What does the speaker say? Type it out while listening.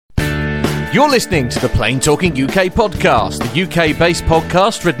You're listening to the Plain Talking UK podcast, the UK-based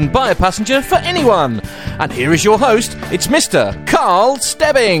podcast written by a passenger for anyone. And here is your host, it's Mr. Carl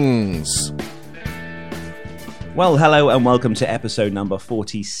Stebbings. Well, hello and welcome to episode number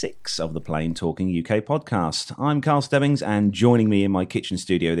 46 of the Plain Talking UK podcast. I'm Carl Stebbings, and joining me in my kitchen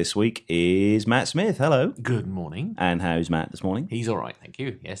studio this week is Matt Smith. Hello. Good morning. And how's Matt this morning? He's all right, thank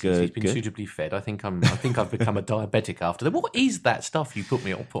you. Yes, Good, he's been good. suitably fed. I think I've become a diabetic after that. What is that stuff you put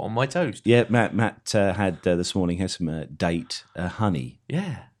on my toast? Yeah, Matt had this morning had some date honey.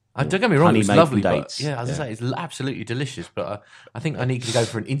 Yeah. Don't get me wrong, Honey it's made lovely, from but dates. yeah, as I say, it's absolutely delicious. But I think I need to go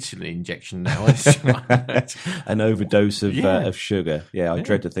for an insulin injection now. An overdose of Yeah. of sugar. Yeah, I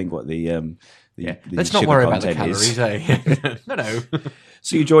dread to think what the Let's not sugar worry about the content is. calories, eh? No.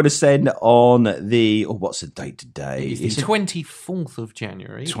 So you join us then on the what's the date today? It's the 24th of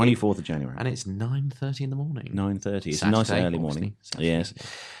January. 24th of January. And it's 9:30 in the morning. 9:30. It's a nice Saturday, early obviously. morning. Saturday, Yes. yeah.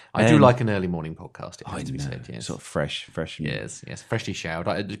 I do like an early morning podcast, it has I to be know. said, yes. Sort of fresh. And- Yes, freshly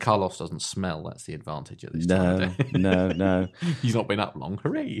showered. Carlos doesn't smell. That's the advantage at this time of day. No. He's not been up long.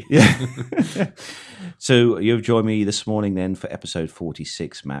 Hooray! Yeah. So you've joined me this morning then for episode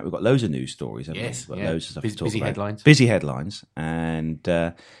 46, Matt. We've got loads of news stories, haven't Yes, we? We've got yeah. loads of stuff Busy- to talk busy about. headlines. Busy headlines. And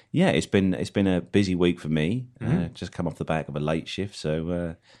it's been a busy week for me. Just come off the back of a late shift,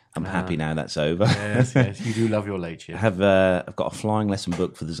 so I'm happy now that's over. yes, you do love your late shift. I've got a flying lesson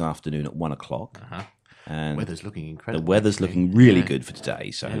booked for this afternoon at 1 o'clock. And Weather's looking the incredible. weather's actually. looking really Yeah. good for today,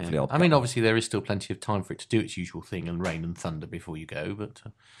 so Yeah. hopefully I'll... I mean, obviously there is still plenty of time for it to do its usual thing and rain and thunder before you go, but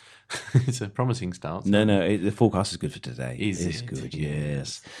it's a promising start. No, the forecast is good for today. Is It's it? good, Yeah.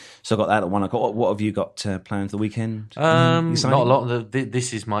 yes. So I got that at 1 o'clock. What have you got planned for the weekend? Not Exciting? a lot.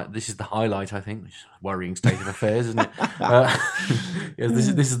 This is the highlight, I think. Which is a worrying state of affairs, isn't it? Yes,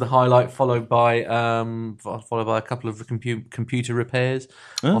 this is the highlight, followed by a couple of computer repairs.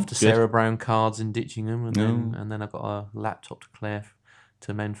 Off to good. Sarah Brown Cards in Ditchingham, and then I've got a laptop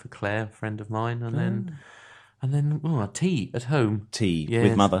to mend for Claire, a friend of mine, and then a tea at home. Tea Yes.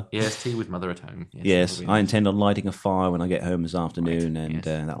 with mother. Yes, tea with mother at home. Yes, that'll be I nice. intend on lighting a fire when I get home this afternoon, Right, and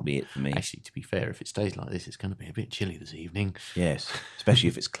yes. that'll be it for me. Actually, to be fair, if it stays like this, it's going to be a bit chilly this evening. Yes, especially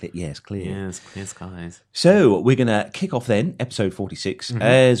if it's clear. Yes, clear. Yes, clear skies. So we're going to kick off then, episode 46,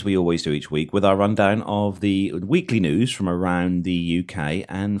 as we always do each week, with our rundown of the weekly news from around the UK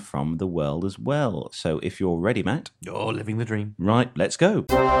and from the world as well. So if you're ready, Matt, You're living the dream. right, let's go.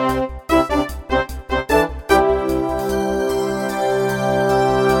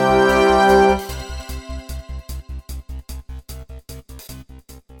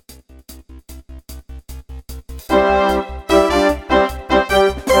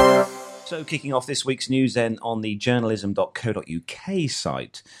 So kicking off this week's news then on the journalism.co.uk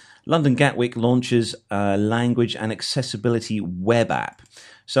site, London Gatwick launches a language and accessibility web app.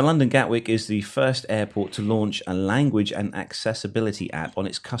 So London Gatwick is the first airport to launch a language and accessibility app on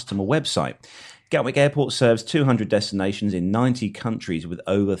its customer website. Gatwick Airport serves 200 destinations in 90 countries with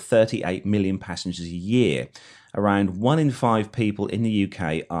over 38 million passengers a year. Around 1 in 5 people in the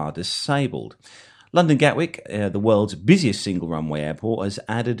UK are disabled. London Gatwick, the world's busiest single runway airport, has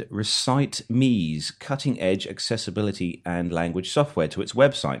added Recite Me's cutting-edge accessibility and language software to its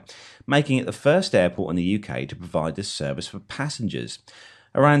website, making it the first airport in the UK to provide this service for passengers.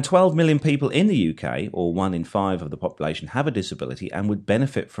 Around 12 million people in the UK, or 1 in 5 of the population, have a disability and would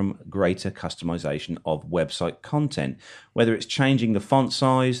benefit from greater customisation of website content, whether it's changing the font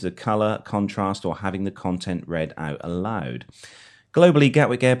size, the colour, contrast, or having the content read out aloud. Globally,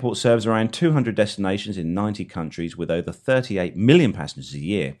 Gatwick Airport serves around 200 destinations in 90 countries with over 38 million passengers a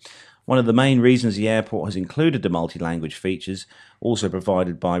year. One of the main reasons the airport has included the multi-language features, also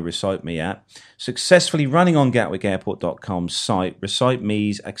provided by Recite Me app, successfully running on gatwickairport.com's site, Recite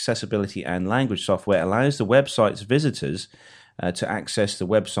Me's accessibility and language software allows the website's visitors to access the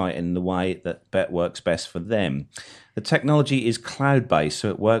website in the way that works best for them. The technology is cloud-based, so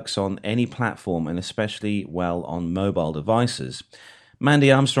it works on any platform and especially well on mobile devices.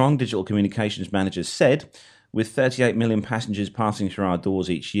 Mandy Armstrong, Digital Communications Manager, said, "With 38 million passengers passing through our doors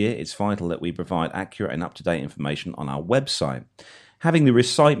each year, it's vital that we provide accurate and up-to-date information on our website. Having the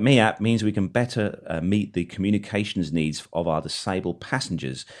Recite Me app means we can better meet the communications needs of our disabled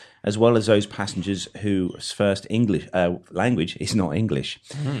passengers, as well as those passengers whose first language is not English.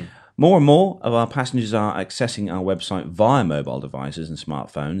 More and more of our passengers are accessing our website via mobile devices and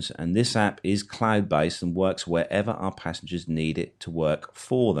smartphones, and this app is cloud-based and works wherever our passengers need it to work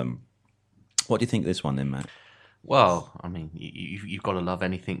for them." What do you think of this one then, Matt? Well, I mean, you've got to love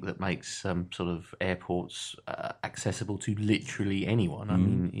anything that makes sort of airports accessible to literally anyone. I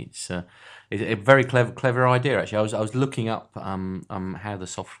mean, it's a very clever idea. Actually, I was looking up how the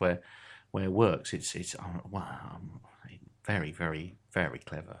software where it works. It's very, very, very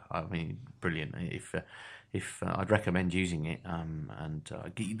clever. I mean, brilliant. If I'd recommend using it,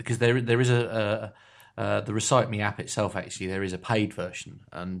 because there is the Recite Me app itself. Actually, there is a paid version,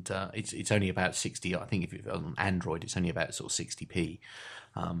 and it's only about 60. I think if you're on Android, it's only about sort of 60p.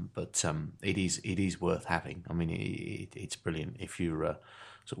 But it is worth having. I mean, it's brilliant if you're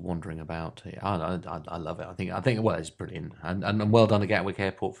sort of wandering about. I love it. I think well, it's brilliant, and well done to Gatwick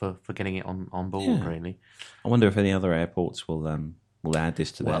Airport for getting it on board. Really, I wonder if any other airports will add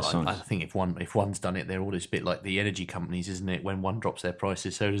this to their sites. I think if one's done it, they're all just a bit like the energy companies, isn't it? When one drops their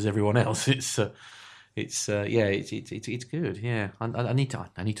prices, so does everyone else. It's good. Yeah, I need to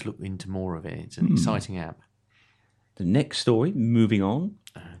look into more of it. It's an exciting app. The next story, moving on.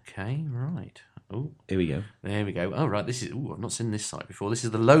 Okay, right. Oh, here we go. There we go. Oh, right. I've not seen this site before. This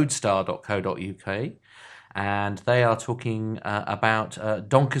is the Lodestar.co.uk, and they are talking about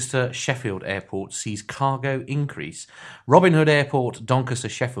Doncaster Sheffield Airport sees cargo increase. Robin Hood Airport, Doncaster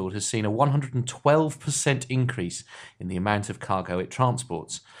Sheffield, has seen a 112% increase in the amount of cargo it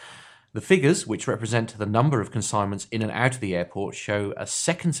transports. The figures, which represent the number of consignments in and out of the airport, show a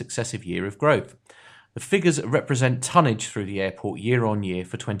second successive year of growth. The figures represent tonnage through the airport year on year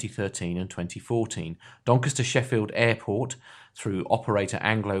for 2013 and 2014. Doncaster Sheffield Airport, through operator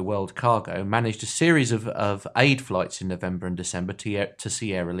Anglo World Cargo, managed a series of aid flights in November and December to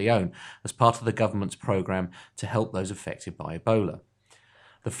Sierra Leone as part of the government's programme to help those affected by Ebola.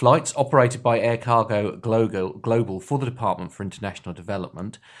 The flights, operated by Air Cargo Global for the Department for International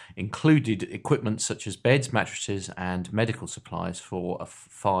Development, included equipment such as beds, mattresses and medical supplies for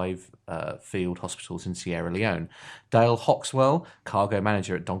 5 field hospitals in Sierra Leone. Dale Hoxwell, cargo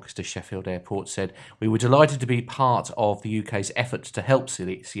manager at Doncaster Sheffield Airport, said, "We were delighted to be part of the UK's efforts to help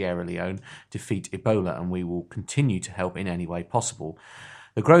Sierra Leone defeat Ebola, and we will continue to help in any way possible.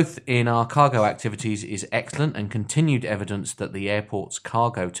 The growth in our cargo activities is excellent and continued evidence that the airport's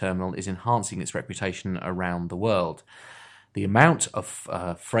cargo terminal is enhancing its reputation around the world. The amount of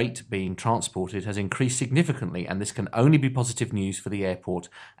freight being transported has increased significantly, and this can only be positive news for the airport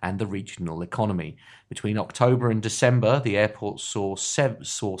and the regional economy. Between October and December, the airport saw 7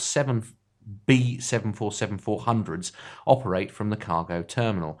 B747-400s operate from the cargo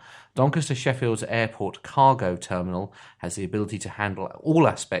terminal. Doncaster Sheffield's airport cargo terminal has the ability to handle all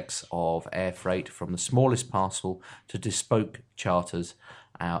aspects of air freight, from the smallest parcel to bespoke charters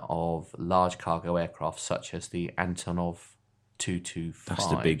of large cargo aircraft such as the Antonov 225. That's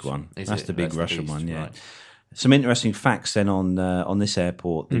the big one. That's the big Russian one, yeah. Right. Some interesting facts then on this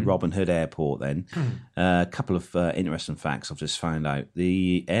airport, the Robin Hood Airport then. A couple of interesting facts I've just found out.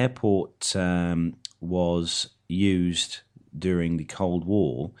 The airport was used during the Cold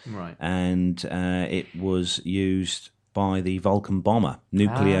War, Right. and it was used by the Vulcan bomber,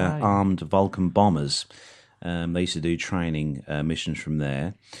 nuclear-armed Vulcan bombers. They used to do training missions from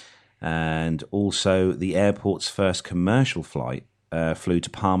there. And also the airport's first commercial flight flew to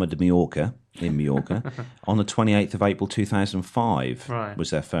Palma de Mallorca, in Mallorca, on the 28th of April 2005, Right.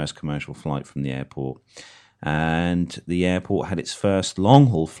 was their first commercial flight from the airport. And the airport had its first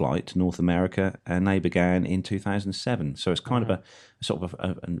long-haul flight to North America, and they began in 2007. So it's kind of a sort of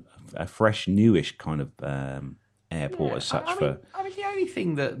a fresh, newish kind of airport as such. I mean, the only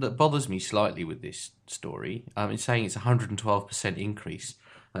thing that bothers me slightly with this story is saying it's a 112% increase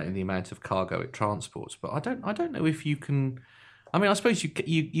in the amount of cargo it transports. But I don't know if you can. I mean, I suppose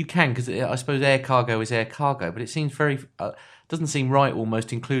you can, because I suppose air cargo is air cargo, but it seems doesn't seem right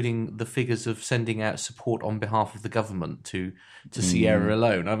almost, including the figures of sending out support on behalf of the government to Sierra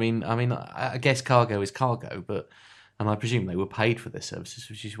Leone. I mean, I guess cargo is cargo, and I presume they were paid for their services,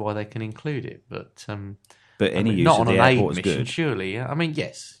 which is why they can include it. But any use not of on the an aid airport is mission, good. surely. I mean,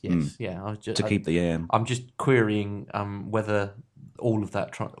 yes, yeah. To keep the I'm just querying whether all of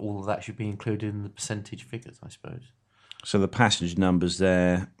that should be included in the percentage figures, I suppose. So the passenger numbers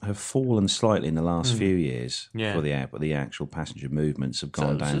there have fallen slightly in the last few years for the airport. The actual passenger movements have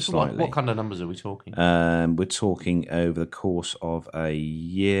gone down slightly. What kind of numbers are we talking? We're talking over the course of a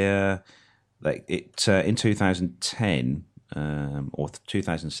year. In 2010 or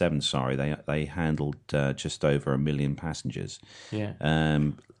 2007, sorry, they handled just over 1 million passengers. Yeah.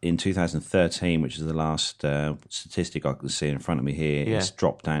 In 2013, which is the last statistic I can see in front of me here, it's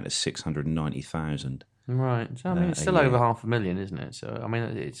dropped down to 690,000. Right. So, I mean, it's still over 500,000, isn't it? So, I mean,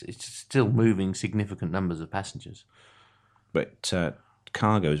 it's still moving significant numbers of passengers. But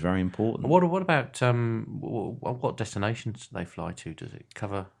cargo is very important. What about what destinations do they fly to? Does it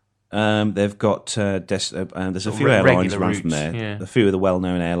cover? They've got there's a few Regular airlines run routes, from there. yeah. A few of the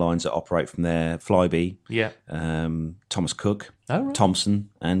well-known airlines that operate from there: Flybe, Yeah. Thomas Cook, Oh, right. Thomson,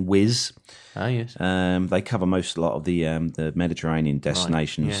 and Wizz. Oh, yes. They cover a lot of the Mediterranean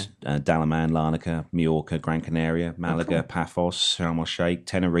destinations: Dalaman, Larnaca, Majorca, Gran Canaria, Malaga, Paphos, Sharm el Sheikh,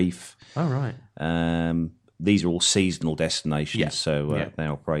 Tenerife. Oh, right. These are all seasonal destinations, Yeah. so they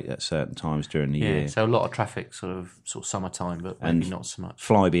operate at certain times during the Yeah. year. So a lot of traffic, sort of summertime, but maybe not so much.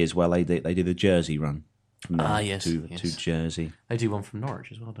 Flybe as well. They do the Jersey run from there Yes, to yes. Jersey. They do one from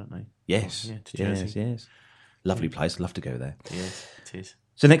Norwich as well, don't they? Yes, Yeah, to Jersey. yes. Lovely place. Love to go there. Yes, it is.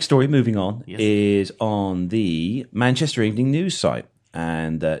 So next story, moving on, Yes. is on the Manchester Evening News site.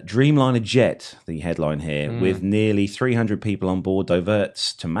 And Dreamliner Jet, the headline here, with nearly 300 people on board,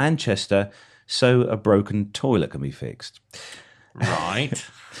 diverts to Manchester so a broken toilet can be fixed. Right.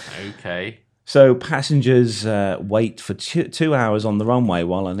 Okay. So passengers wait for 2 hours on the runway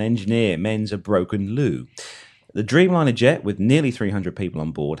while an engineer mends a broken loo. The Dreamliner jet, with nearly 300 people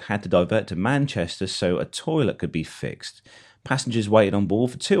on board, had to divert to Manchester so a toilet could be fixed. Passengers waited on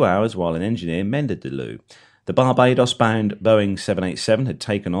board for 2 hours while an engineer mended the loo. The Barbados-bound Boeing 787 had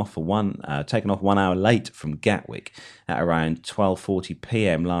taken off 1 hour late from Gatwick at around 12:40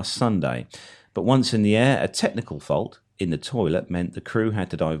 p.m. last Sunday. But once in the air, a technical fault in the toilet meant the crew had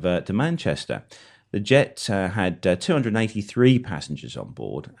to divert to Manchester. The jet had 283 passengers on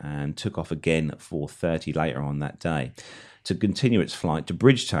board and took off again at 4:30 later on that day to continue its flight to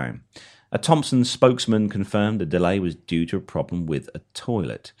Bridgetown. A Thomson spokesman confirmed the delay was due to a problem with a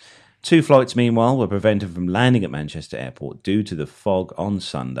toilet. 2 flights, meanwhile, were prevented from landing at Manchester Airport due to the fog on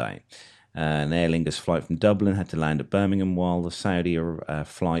Sunday. An Aer Lingus flight from Dublin had to land at Birmingham, while the Saudi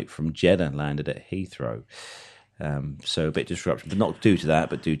flight from Jeddah landed at Heathrow. So a bit of disruption, but not due to that,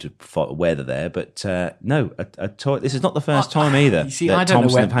 but due to weather there. But no, a toilet. This is not the first time either you see, that I don't know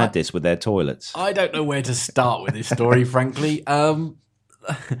Thomson where- have had this with their toilets. I don't know where to start with this story, frankly.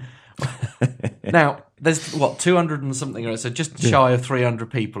 Now, there's 200 and something, so just shy of 300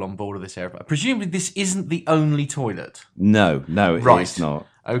 people on board of this aircraft. Presumably, this isn't the only toilet. No, Right. it's not.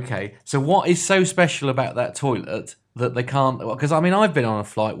 Okay, so what is so special about that toilet that they can't? Because I mean, I've been on a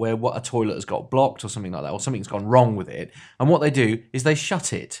flight where a toilet has got blocked or something like that, or something's gone wrong with it, and what they do is they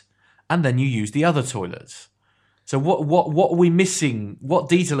shut it, and then you use the other toilets. So what are we missing? What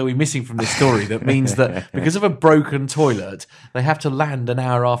detail are we missing from this story that means that because of a broken toilet, they have to land an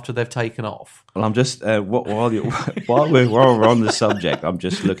hour after they've taken off? Well, I'm just while we're on the subject, I'm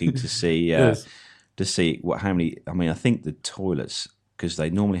just looking to see Yes. how many. I mean, I think the toilets, because they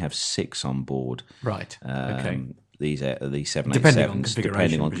normally have 6 on board. Right. Okay. These 787s, Depending on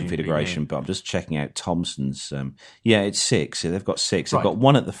configuration, configuration. But I'm just checking out Thomson's. It's 6. So they've got 6. Right. They've got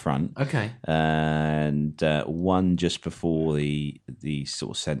 1 at the front, Okay. and 1 just before the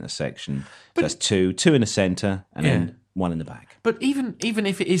sort of centre section. So that's 2 in the centre, and then 1 in the back. But even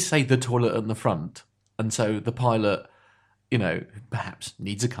if it is, say, the toilet at the front, and so the pilot, perhaps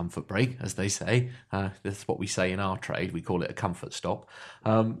needs a comfort break, as they say. That's what we say in our trade. We call it a comfort stop.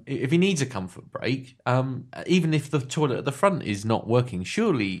 If he needs a comfort break, even if the toilet at the front is not working,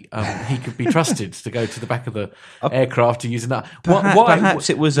 surely he could be trusted to go to the back of the aircraft to use another. Perhaps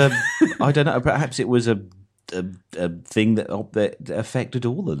it was a. I don't know. Perhaps it was a thing that affected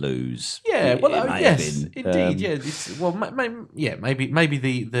all the loos. Yeah, well, It may yes, have been. indeed. Maybe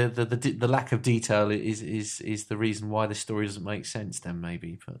the lack of detail is the reason why this story doesn't make sense. Then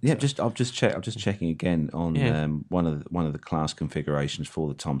maybe, but Yeah, I'm just checking again on one of the class configurations for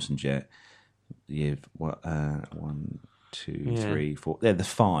the Thomson jet. You've 1, 2, 3, 4. There's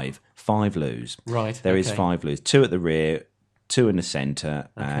 5 loos. right. There is okay. 5 loos. 2 at the rear, 2 in the centre,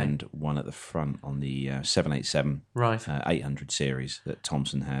 and 1 at the front on the 787 Right. 800 series that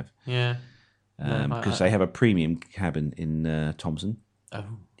Thomson have. Yeah. Because they have a premium cabin in Thomson. Oh.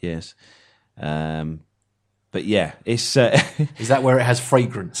 Yes. But yeah, it's Is that where it has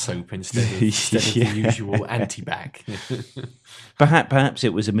fragrance soap instead of Yeah. the usual anti-bac? perhaps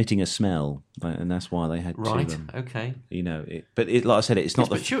it was emitting a smell, and that's why they had Right. to. Okay. But like I said, it's not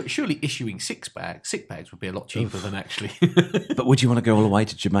But surely issuing sick bags would be a lot cheaper than actually. But would you want to go all the way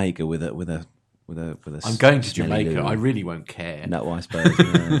to Jamaica with a? I'm going to smelly Jamaica. loo? I really won't care. No, I suppose.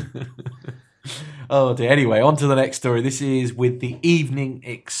 No. Oh dear. Anyway, on to the next story. This is with the Evening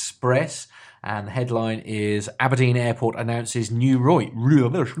Express, and the headline is Aberdeen Airport announces new route.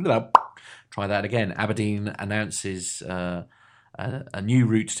 Try that again. Aberdeen announces a new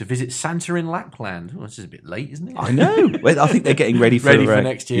route to visit Santa in Lapland. This is a bit late, isn't it? I know. Well, I think they're getting ready for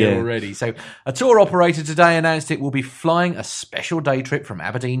next year already. So a tour operator today announced it will be flying a special day trip from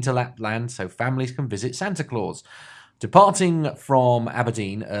Aberdeen to Lapland so families can visit Santa Claus. Departing from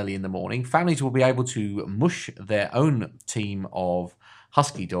Aberdeen early in the morning, families will be able to mush their own team of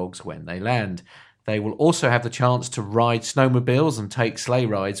husky dogs when they land. They will also have the chance to ride snowmobiles and take sleigh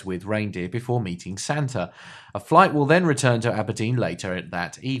rides with reindeer before meeting Santa. A flight will then return to Aberdeen later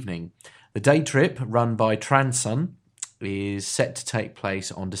that evening. The day trip, run by Transun, is set to take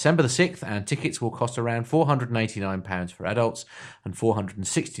place on December the 6th, and tickets will cost around £489 for adults and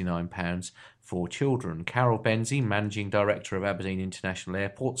 £469 for children. Carol Benzie, Managing Director of Aberdeen International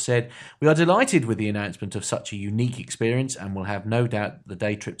Airport, said, "We are delighted with the announcement of such a unique experience and will have no doubt the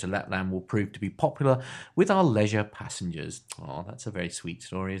day trip to Lapland will prove to be popular with our leisure passengers." Oh, that's a very sweet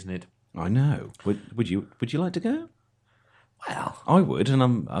story, isn't it? I know. Would you like to go? Well, I would, and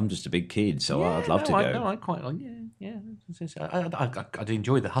I'm just a big kid, so I'd love to go. I quite like. Yeah. I'd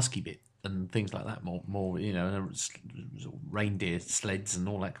enjoy the husky bit and things like that more. You know, reindeer sleds and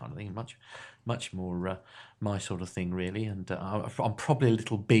all that kind of thing. Much more my sort of thing, really. And I'm probably a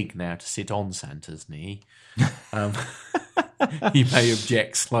little big now to sit on Santa's knee. He may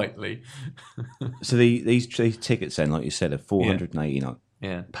object slightly. So these tickets, then, like you said, are £489.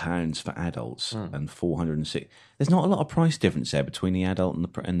 Yeah. Pounds for adults and 406. There's not a lot of price difference there between the adult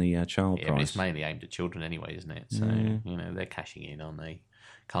and the child Yeah, price. but it's mainly aimed at children anyway, isn't it? So you know they're cashing in, aren't they?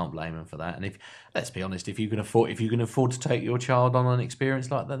 Can't blame them for that. And if let's be honest, if you can afford to take your child on an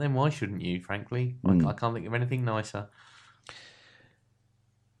experience like that, then why shouldn't you? Frankly, I can't think of anything nicer.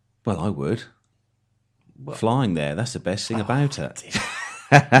 Well, I would. Flying there—that's the best thing about it.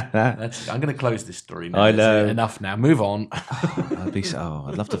 I'm going to close this story now. I know. Enough now. Move on.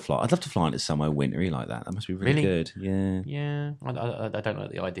 I'd love to fly. I'd love to fly into somewhere wintry like that. That must be really good. Yeah. Yeah. I don't know.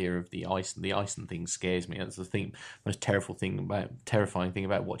 The idea of the ice and thing scares me. That's the most terrifying thing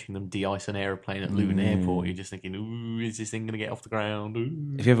about watching them de-ice an aeroplane at Luton Airport. You're just thinking, ooh, is this thing going to get off the ground?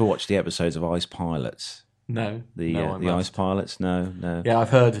 Ooh. Have you ever watched the episodes of Ice Pilots? No. The Ice Pilots? No. Yeah,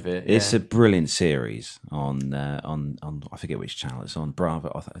 I've heard of it. It's a brilliant series on I forget which channel it's on. Bravo,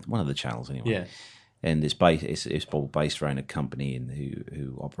 one of the channels anyway. Yeah. And it's based around a company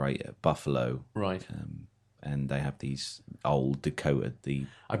who operate at Buffalo. Right. And they have these old Dakota.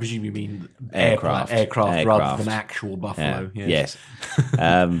 I presume you mean aircraft rather than actual Buffalo. Yeah. Yes.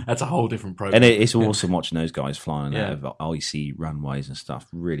 That's a whole different program. And it's awesome watching those guys flying out of icy runways and stuff.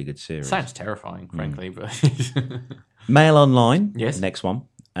 Really good series. Sounds terrifying, frankly. But Mail Online. Yes. Next one.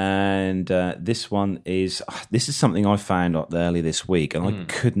 And this is something I found out earlier this week, and I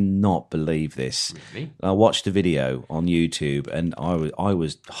could not believe this. Really? I watched a video on YouTube, and I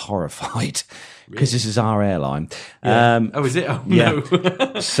was horrified because this is our airline. Yeah. Is it? Oh, yeah.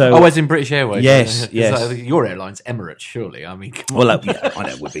 No. So, as in British Airways. Yes. Your airline's Emirates, surely. I mean, come on. Well, I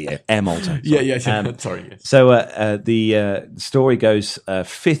know it would be Air Malta. Yeah. Sorry. Yes. So the story goes: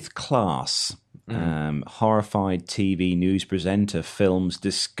 fifth class. Horrified TV news presenter films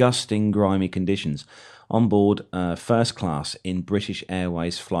disgusting, grimy conditions on board first class in British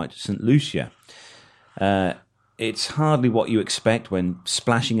Airways flight to St. Lucia. It's hardly what you expect when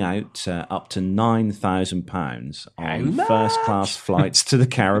splashing out up to £9,000 on first-class flights to the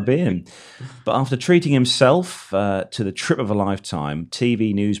Caribbean. But after treating himself to the trip of a lifetime,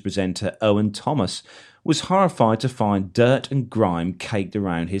 TV news presenter Owen Thomas was horrified to find dirt and grime caked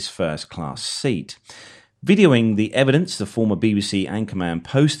around his first-class seat. Videoing the evidence, the former BBC anchorman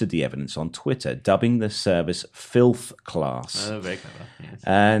posted the evidence on Twitter, dubbing the service Filth Class. Oh, very clever. Yes.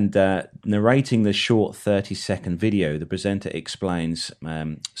 And narrating the short 30-second video, the presenter explains,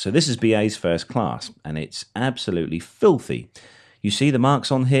 so this is BA's first class, and it's absolutely filthy. You see the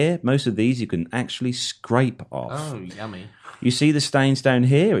marks on here? Most of these you can actually scrape off. Oh, yummy. You see the stains down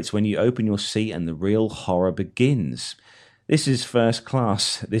here? It's when you open your seat and the real horror begins. This is first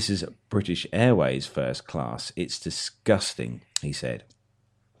class. This is British Airways first class. It's disgusting, he said.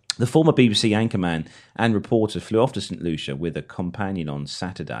 The former BBC anchorman and reporter flew off to St. Lucia with a companion on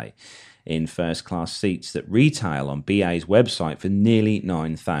Saturday in first class seats that retail on BA's website for nearly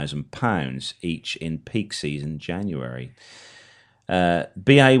 £9,000 each in peak season January.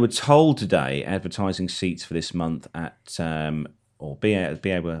 BA were told today advertising seats for this month at BA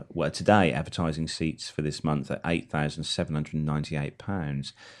were today advertising seats for this month at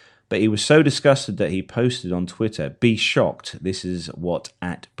 £8,798. But he was so disgusted that he posted on Twitter, "Be shocked, this is what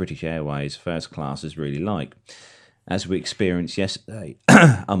at British Airways first class is really like." As we experienced yesterday,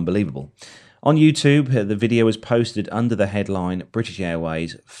 unbelievable. On YouTube, the video was posted under the headline, "British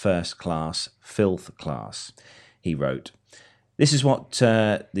Airways first class, filth class." He wrote, "This is what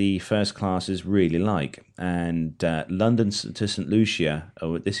the first class is really like." And London to St. Lucia,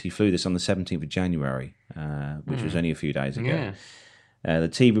 he flew this on the 17th of January, which was only a few days ago. Yeah. The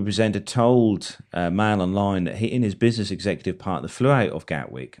TV presenter told Mail Online that he and his business executive partner flew out of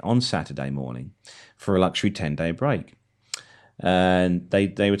Gatwick on Saturday morning for a luxury 10-day break. And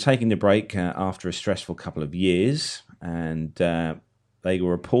they were taking the break after a stressful couple of years, and they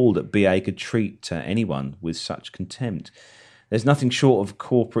were appalled that BA could treat anyone with such contempt. There's nothing short of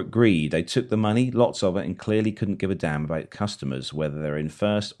corporate greed. They took the money, lots of it, and clearly couldn't give a damn about customers, whether they're in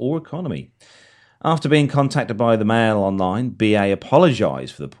first or economy. After being contacted by the Mail Online, BA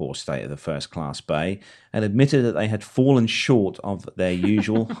apologised for the poor state of the first-class bay and admitted that they had fallen short of their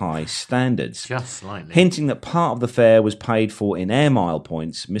usual high standards. Just slightly. Hinting that part of the fare was paid for in air mile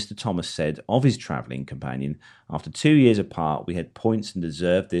points, Mr. Thomas said of his travelling companion, "After 2 years apart, we had points and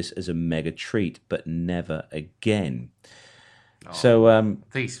deserved this as a mega treat, but never again." So,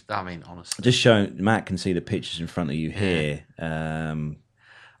 honestly. just showing, Matt can see the pictures in front of you here.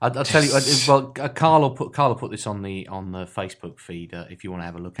 I'll tell you. Carl will put this on the Facebook feed if you want to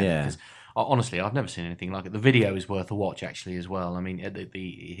have a look at it. Because honestly, I've never seen anything like it. The video is worth a watch actually as well. I mean,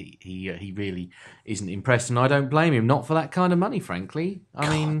 he really isn't impressed, and I don't blame him. Not for that kind of money, frankly.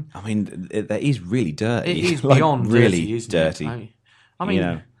 That is really dirty. It is beyond really dirty, isn't dirty. it? I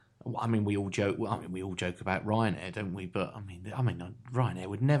mean, we all joke. We all joke about Ryanair, don't we? But I mean, Ryanair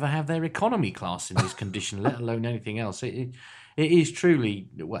would never have their economy class in this condition, let alone anything else. It is truly,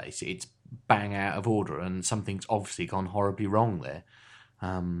 it's bang out of order, and something's obviously gone horribly wrong there.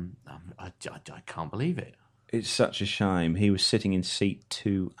 I can't believe it. It's such a shame. He was sitting in seat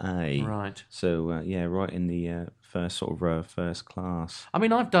 2A. Right. So, right in the first sort of row, first class. I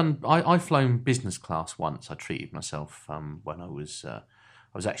mean, I've flown business class once. I treated myself when I was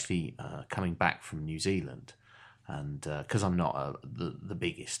actually coming back from New Zealand. And because I'm not the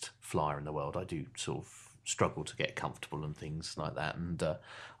biggest flyer in the world, I do sort of struggle to get comfortable and things like that. And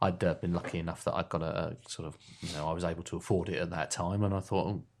I'd been lucky enough that I got a sort of, I was able to afford it at that time. And I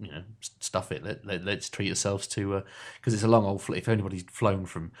thought, stuff it. Let's treat ourselves to, because it's a long old flight. If anybody's flown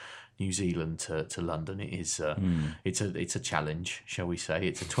from New Zealand to London, it is it's a challenge, shall we say?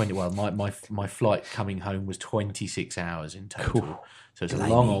 It's a 20. Well, my flight coming home was 26 hours in total. Cool. So it's a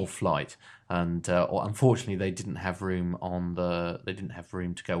long old flight, and unfortunately they didn't have room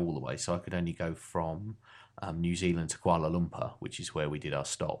to go all the way, so I could only go from New Zealand to Kuala Lumpur, which is where we did our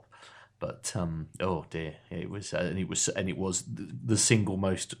stop. But oh dear, it was the single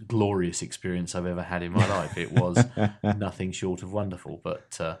most glorious experience I've ever had in my life. It was nothing short of wonderful,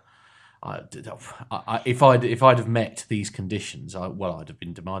 but. If I'd have met these conditions, I'd have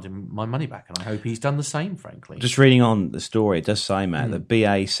been demanding my money back, and I hope he's done the same. Frankly, just reading on the story, it does say, Matt, that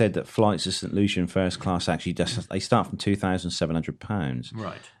BA said that flights to St Lucia in first class actually they start from £2,700,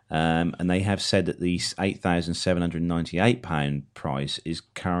 right? And they have said that the £8,798 price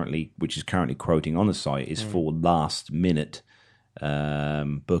which is currently quoting on the site, is for last minute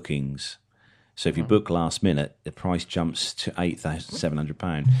bookings. So if you book last minute, the price jumps to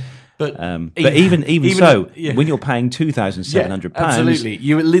 £8,700. But even so, when you're paying £2,700, absolutely,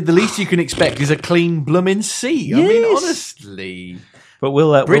 the least you can expect is a clean blooming seat. Yes. I mean, honestly.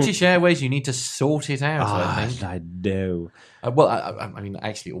 But British Airways, you need to sort it out. I think. I know. I mean,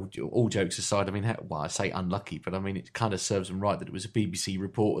 actually, all jokes aside, I mean, I say unlucky, but I mean, it kind of serves him right that it was a BBC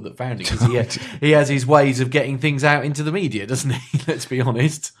reporter that found it, because he has his ways of getting things out into the media, doesn't he? Let's be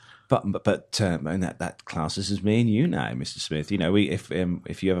honest. But that classes as me and you now, Mr. Smith.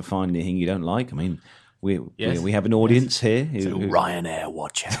 If you ever find anything you don't like, I mean, we have an audience here. So Ryanair,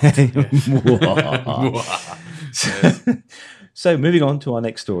 watch out. So moving on to our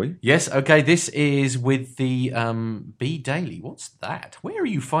next story. Yes, okay, this is with the B Daily. What's that? Where are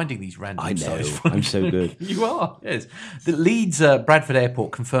you finding these random sites from? I'm so good. You are, yes. The Leeds Bradford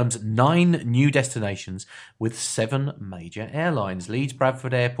Airport confirms 9 new destinations with 7 major airlines. Leeds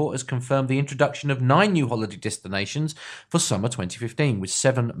Bradford Airport has confirmed the introduction of 9 new holiday destinations for summer 2015 with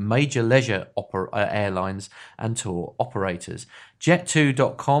 7 major leisure airlines and tour operators.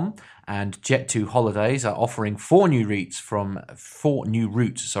 Jet2.com and Jet2 Holidays are offering 4 new routes from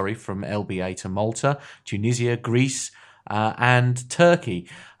LBA to Malta, Tunisia, Greece, and Turkey,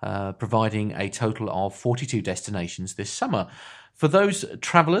 providing a total of 42 destinations this summer. For those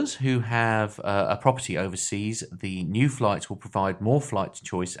travellers who have a property overseas, the new flights will provide more flight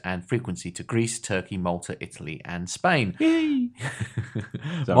choice and frequency to Greece, Turkey, Malta, Italy, and Spain. Yay!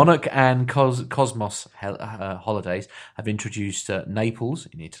 Monarch and Cosmos Holidays have introduced Naples,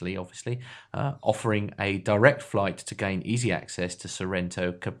 in Italy, obviously, offering a direct flight to gain easy access to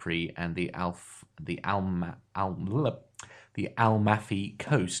Sorrento, Capri, and the Amalfi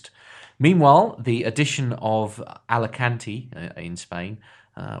coast. Meanwhile, the addition of Alicante in Spain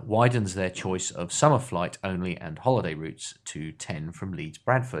widens their choice of summer flight only and holiday routes to 10 from Leeds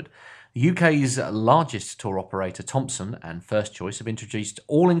Bradford. The UK's largest tour operator, Thompson, and First Choice have introduced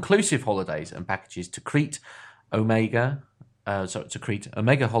all-inclusive holidays and packages to Crete. Omega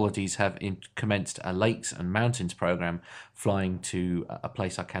Holidays have commenced a lakes and mountains program, flying to a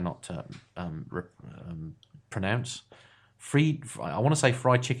place I cannot pronounce. I want to say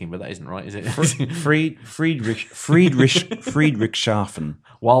fried chicken, but that isn't right, is it? Friedrichshafen.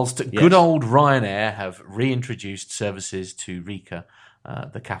 Whilst good old Ryanair have reintroduced services to Riga,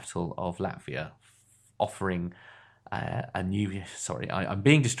 the capital of Latvia, offering a new... Sorry, I'm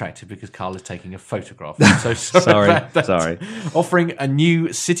being distracted because Carl is taking a photograph. I'm so sorry about that. Sorry. Offering a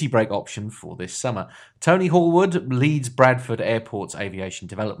new city break option for this summer. Tony Hallwood, Leeds Bradford Airport's Aviation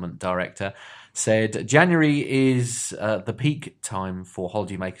Development Director, said January is the peak time for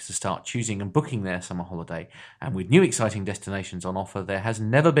holidaymakers to start choosing and booking their summer holiday. And with new exciting destinations on offer, there has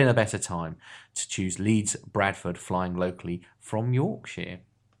never been a better time to choose Leeds Bradford flying locally from Yorkshire.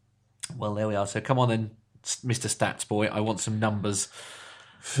 Well, there we are. So come on then, Mr. Stats Boy. I want some numbers.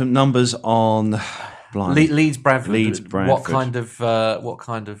 Some numbers on Leeds Bradford. Leeds Bradford. What kind of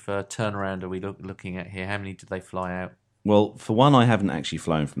turnaround are we looking at here? How many did they fly out? Well, for one, I haven't actually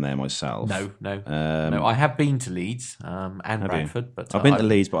flown from there myself. No. I have been to Leeds and Bradford, but I've been to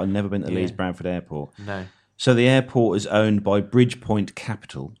Leeds, but I've never been to Leeds Bradford Airport. No. So the airport is owned by Bridgepoint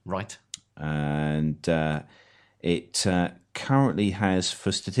Capital, Right. and it currently has,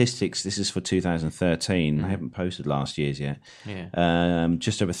 for statistics, this is for 2013. I haven't posted last year's yet. Yeah.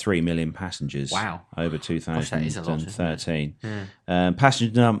 Just over 3 million passengers. Wow. Over Gosh, that is a lot, isn't it? 2013.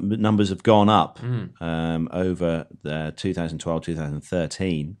 Passenger numbers have gone up over 2012,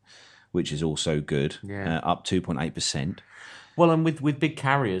 2013, which is also good. Yeah. Up 2.8%. Well, and with big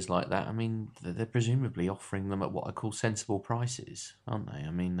carriers like that, I mean, they're presumably offering them at what I call sensible prices, aren't they?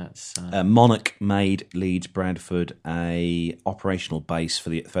 I mean, that's Monarch made Leeds Bradford a operational base for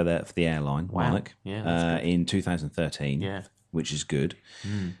the airline. Wow. Monarch, Yeah, that's good. in 2013, Yeah. which is good.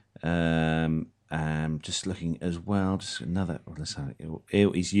 Just looking as well, just another. Let's have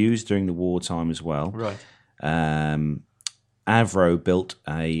it is used during the wartime as well. right. Avro built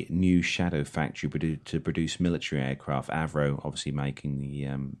a new shadow factory to produce military aircraft. Avro, obviously, making the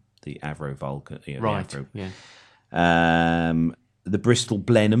Avro Vulcan. Right. The Avro. Yeah. The Bristol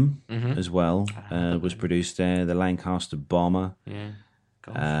Blenheim as well was produced there. The Lancaster Bomber. Yeah.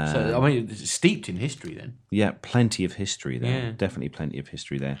 Gosh. So I mean, it's steeped in history then. Yeah, plenty of history there. Yeah. Definitely plenty of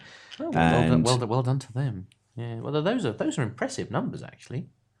history there. Oh, And well done to them. Yeah. Well, those are impressive numbers actually.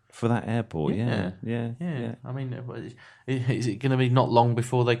 for that airport, yeah. I mean, is it going to be not long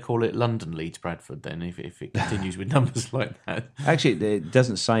before they call it London Leeds Bradford then? If it continues with numbers like that. Actually, it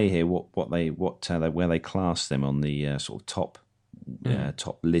doesn't say here where they class them on the sort of top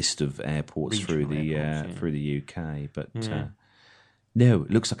list of airports Regional through the UK, but. No,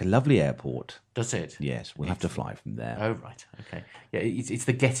 it looks like a lovely airport. Does it? Yes, we'll have to fly from there. Oh right, okay. Yeah, it's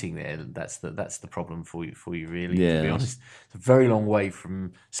the getting there that's the problem for you really. Yes. To be honest, it's a very long way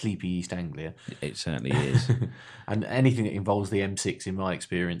from sleepy East Anglia. It certainly is. And anything that involves the M6, in my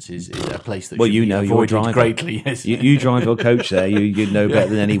experience, is a place that Well, should you be know your avoided driver. greatly. Yes. you drive your coach there. You know better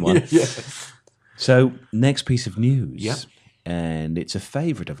than anyone. Yeah. So, next piece of news. Yep. And it's a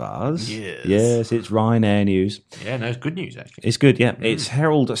favourite of ours. Yes. It's Ryanair news. Yeah, no, it's good news actually. It's good, yeah. It's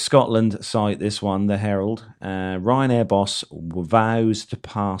Herald Scotland site, this one, the Herald. Ryanair boss vows to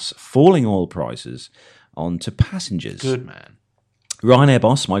pass falling oil prices on to passengers. Good man. Ryanair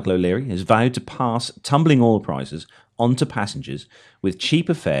boss Michael O'Leary has vowed to pass tumbling oil prices on to passengers with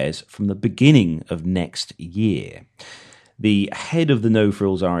cheaper fares from the beginning of next year. The head of the No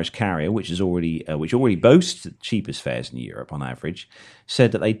Frills Irish carrier, which already boasts the cheapest fares in Europe on average,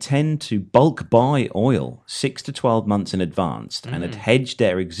 said that they tend to bulk buy oil 6 to 12 months in advance and had hedged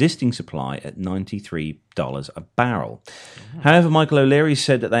their existing supply at $93 a barrel. However, Michael O'Leary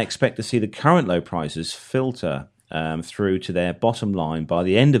said that they expect to see the current low prices filter through to their bottom line by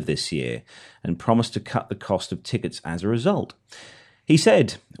the end of this year and promised to cut the cost of tickets as a result. He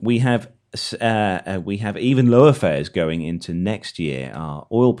said, we have even lower fares going into next year. Our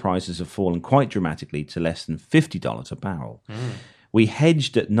oil prices have fallen quite dramatically to less than $50 a barrel. We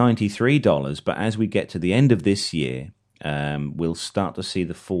hedged at $93, but as we get to the end of this year, we'll start to see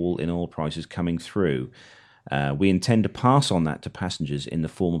the fall in oil prices coming through. We intend to pass on that to passengers in the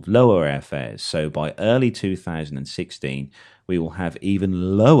form of lower airfares. So by early 2016, we will have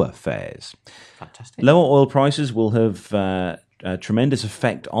even lower fares. Fantastic. Lower oil prices will have a tremendous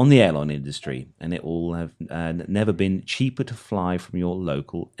effect on the airline industry, and it will have never been cheaper to fly from your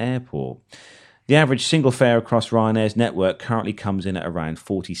local airport. The average single fare across Ryanair's network currently comes in at around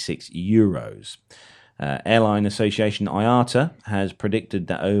 €46. Airline Association IATA has predicted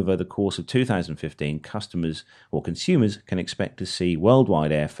that over the course of 2015, customers or consumers can expect to see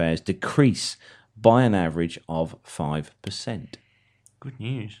worldwide airfares decrease by an average of 5%. Good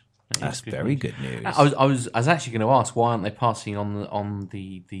news. That's very good news. I was actually going to ask, why aren't they passing on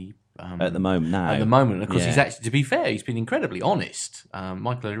the at the moment now. At the moment, because he's actually, to be fair, he's been incredibly honest.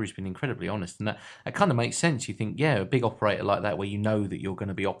 Michael O'Leary's been incredibly honest, and that kind of makes sense. You think, a big operator like that, where you know that you're going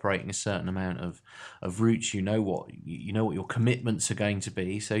to be operating a certain amount of routes, you know what your commitments are going to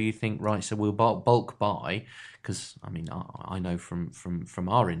be. So you think, right, so we'll bulk buy, because I mean, I know from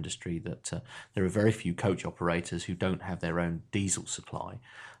our industry that there are very few coach operators who don't have their own diesel supply.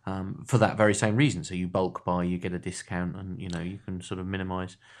 For that very same reason. So you bulk buy, you get a discount, and you can sort of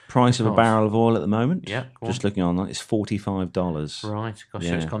minimise price of a barrel of oil at the moment. Yeah, just looking on that, it's $45. Right, gosh,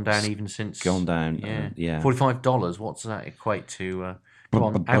 so it's gone down even since. Gone down, $45. What's that equate to? Come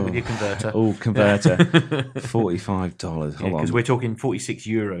on, out with your converter. Oh, converter, $45. Hold on, because we're talking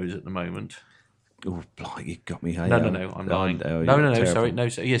 €46 at the moment. Oh, you got me. No, I'm lying. No, sorry, no.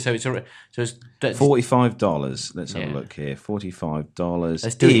 So it's $45. Let's have a look here. $45.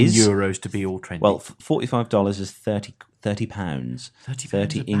 Let's do it in euros to be all trendy. Well, $45 is £30.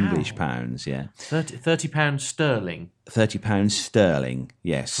 30 English pounds. Yeah. £30 sterling. £30 sterling.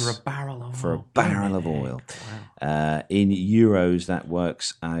 Yes. For a barrel of oil. Wow. In euros, that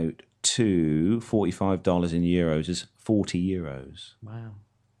works out to $45 in euros is €40. Wow.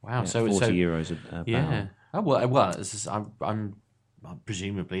 Yeah, so €40 a barrel. Oh, well, I'm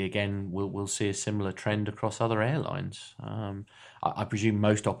presumably again we'll see a similar trend across other airlines. I presume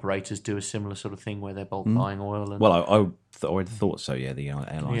most operators do a similar sort of thing where they're bulk buying oil. Well, I already thought so. Yeah, the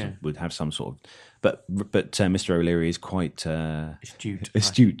airlines would have some sort of. But Mr. O'Leary is quite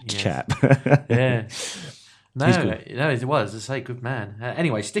astute chap. Yeah. No, it was, as I say, good man.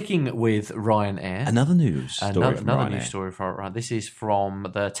 Anyway, sticking with Ryanair. Another news story for Ryanair. This is from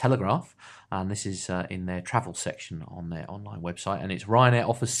The Telegraph, and this is in their travel section on their online website, and it's Ryanair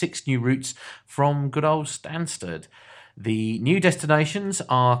offers 6 new routes from good old Stansted. The new destinations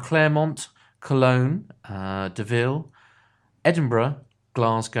are Claremont, Cologne, Deauville, Edinburgh,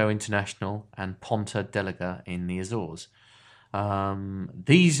 Glasgow International, and Ponta Delgada in the Azores.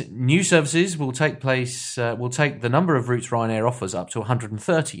 These new services will take the number of routes Ryanair offers up to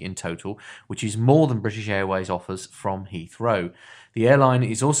 130 in total, which is more than British Airways offers from Heathrow. The airline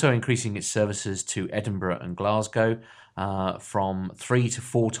is also increasing its services to Edinburgh and Glasgow from 3 to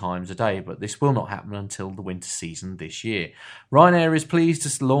 4 times a day, but this will not happen until the winter season this year. Ryanair is pleased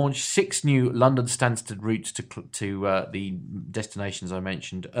to launch 6 new London Stansted routes to the destinations I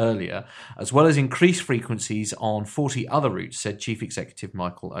mentioned earlier, as well as increased frequencies on 40 other routes, said Chief Executive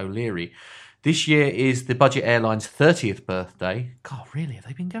Michael O'Leary. This year is the budget airline's 30th birthday. God, really? Have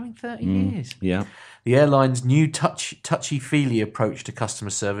they been going 30 years? Yeah. The airline's new touchy-feely approach to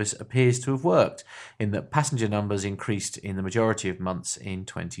customer service appears to have worked, in that passenger numbers increased in the majority of months in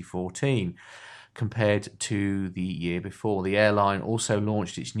 2014 compared to the year before. The airline also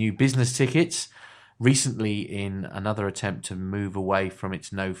launched its new business tickets recently in another attempt to move away from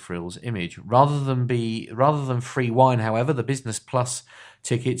its no-frills image. Rather than free wine, however, the Business Plus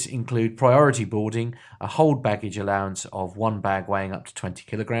tickets include priority boarding, a hold baggage allowance of 1 bag weighing up to 20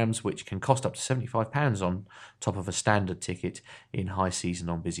 kilograms, which can cost up to £75 on top of a standard ticket in high season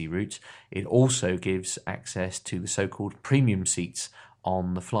on busy routes. It also gives access to the so-called premium seats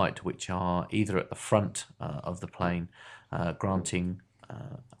on the flight, which are either at the front of the plane, granting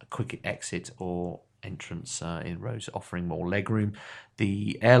a quick exit, or entrance in rows offering more legroom.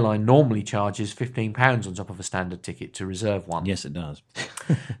 The airline normally charges £15 on top of a standard ticket to reserve one. Yes, it does.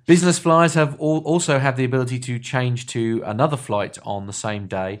 Business flyers also have the ability to change to another flight on the same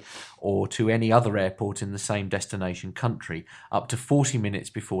day or to any other airport in the same destination country up to 40 minutes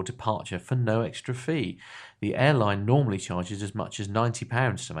before departure for no extra fee. The airline normally charges as much as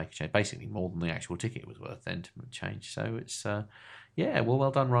 £90 to make a change, basically more than the actual ticket was worth then to change. So it's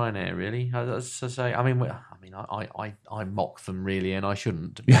well done Ryanair, really. As I say, I mock them really, and I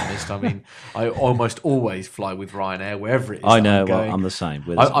shouldn't, to be honest. I mean, I almost always fly with Ryanair wherever it is. I know. Well, I'm the same.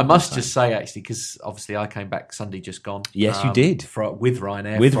 I must just say, actually, because obviously I came back Sunday just gone. Yes, you did with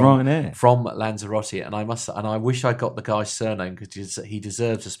Ryanair. Ryanair from Lanzarote, and I wish I got the guy's surname because he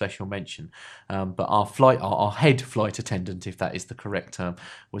deserves a special mention. But our head flight attendant, if that is the correct term,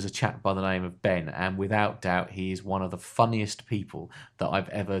 was a chap by the name of Ben, and without doubt, he is one of the funniest people that I've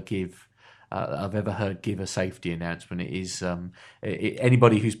ever give I've ever heard give a safety announcement. It is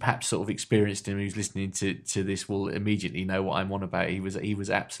anybody who's perhaps sort of experienced him, who's listening to this, will immediately know what I'm on about. He was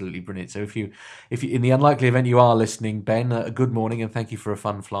absolutely brilliant. So if you in the unlikely event you are listening, Ben, good morning and thank you for a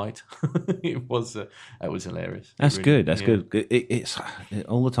fun flight. It was hilarious. That's good. That's good. It's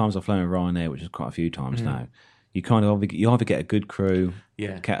all the times I've flown with Ryanair, which is quite a few times now. You kind of either get a good crew,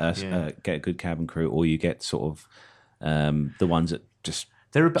 get a good cabin crew, or you get sort of the ones that just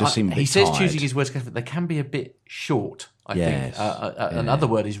seem a bit he says tired. choosing his words carefully. They can be a bit short. I think another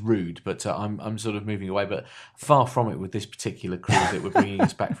word is rude, but I'm sort of moving away. But far from it with this particular crew that were bringing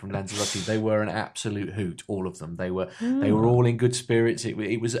us back from Lanzarote. They were an absolute hoot, all of them. They were all in good spirits.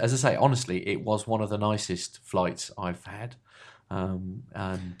 It was, as I say, honestly, it was one of the nicest flights I've had,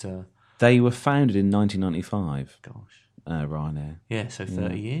 They were founded in 1995. Gosh, Ryanair. Yeah, so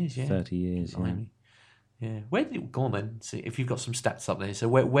 30 years. Yeah, 30 years. Yeah. Where did it go on then? See if you've got some stats up there. So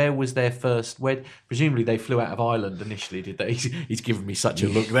where was their first? Where presumably they flew out of Ireland initially, did they? He's given me such a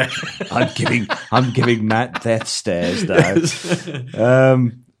look there. I'm giving Matt death stares now.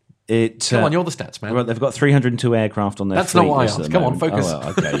 Come on, you're the stats man. Right, they've got 302 aircraft on their That's fleet. not what I list at asked. the Come on, moment. focus.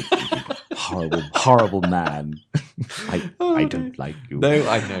 Oh, okay. horrible man. I don't like you. No,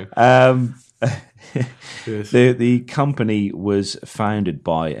 I know. Yes. The company was founded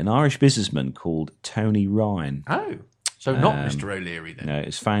by an Irish businessman called Tony Ryan. Oh, so not Mr. O'Leary then? No,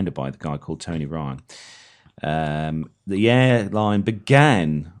 it's founded by the guy called Tony Ryan. The airline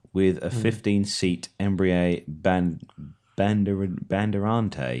began with a 15-seat Embraer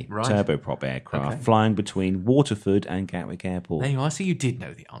Bandeirante turboprop aircraft flying between Waterford and Gatwick Airport. There you are. I see you did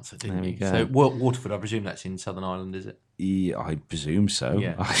know the answer, didn't you? go. So Waterford, I presume that's in Southern Ireland, is it? Yeah, I presume so.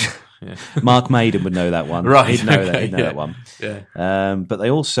 Yeah. Mark Maiden would know that one. Right, He'd know okay, that one. Yeah. But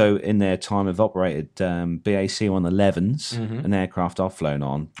they also, in their time, have operated BAC 111s, an aircraft I've flown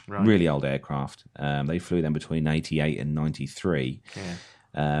on, really old aircraft. They flew them between 88 and 93. Yeah.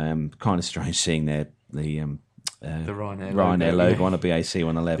 Kind of strange seeing the Ryanair logo on a BAC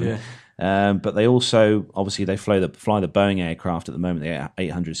 111. But they also, obviously, they fly the Boeing aircraft at the moment, the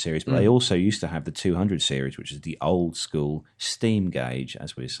 800 series, but they also used to have the 200 series, which is the old school steam gauge,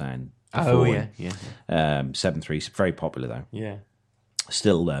 as we were saying before. 737, very popular though. Yeah.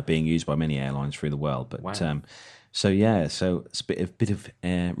 Still being used by many airlines through the world. But so it's a bit of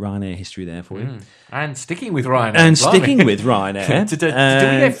Ryanair history there for you. And sticking with Ryanair. Do we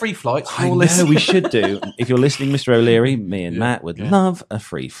get free flights? I know we should do. If you're listening, Mr. O'Leary, me and Matt would love a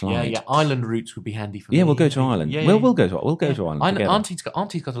free flight. Yeah, Island routes would be handy for me. Yeah, we'll go to Ireland. We'll go to Ireland together.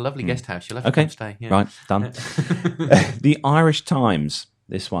 Auntie's got a lovely guest house. You'll have to come stay. Yeah. Right, done. The Irish Times,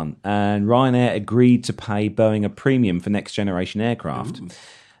 this one, and Ryanair agreed to pay Boeing a premium for next generation aircraft.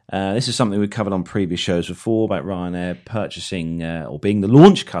 This is something we've covered on previous shows before about Ryanair purchasing or being the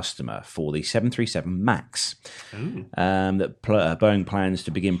launch customer for the 737 MAX that Boeing plans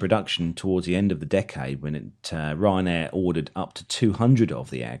to begin production towards the end of the decade when Ryanair ordered up to 200 of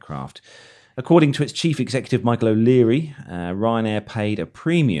the aircraft. According to its chief executive, Michael O'Leary, Ryanair paid a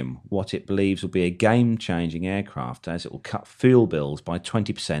premium, what it believes will be a game-changing aircraft, as it will cut fuel bills by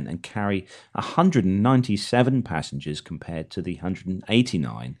 20% and carry 197 passengers compared to the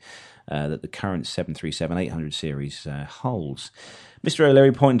 189 that the current 737-800 series holds. Mr.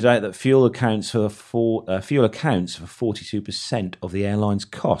 O'Leary pointed out that fuel accounts for 42% of the airline's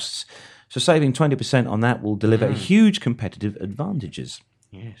costs, so saving 20% on that will deliver huge competitive advantages.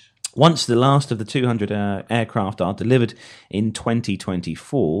 Yes. Once the last of the 200 aircraft are delivered in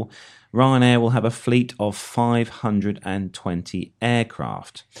 2024, Ryanair will have a fleet of 520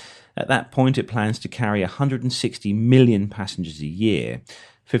 aircraft. At that point, it plans to carry 160 million passengers a year,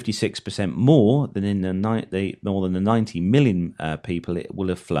 56% more than the 90 million people it will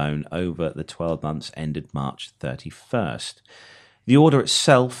have flown over the 12 months ended March 31st. The order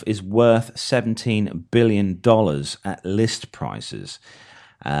itself is worth $17 billion at list prices.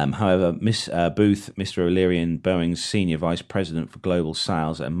 However, Mr. O'Leary and Boeing's Senior Vice President for Global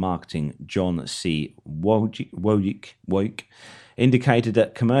Sales and Marketing, John C. Wojcik, indicated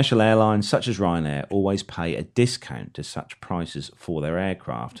that commercial airlines such as Ryanair always pay a discount to such prices for their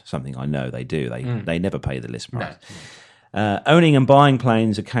aircraft, something I know they do. They never pay the list price. No. Owning and buying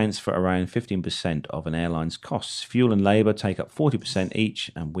planes accounts for around 15% of an airline's costs. Fuel and labour take up 40% each,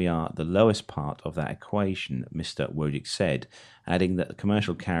 and we are the lowest part of that equation, Mr. Wojcik said, adding that the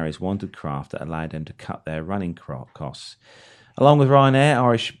commercial carriers wanted craft that allowed them to cut their running costs. Along with Ryanair,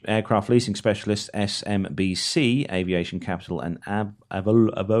 Irish aircraft leasing specialists SMBC, Aviation Capital and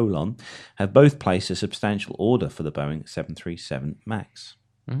Avolon have both placed a substantial order for the Boeing 737 MAX.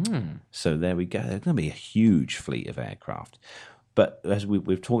 So there we go. There's going to be a huge fleet of aircraft. But as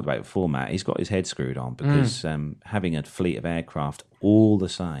we've talked about before, Matt, he's got his head screwed on because having a fleet of aircraft all the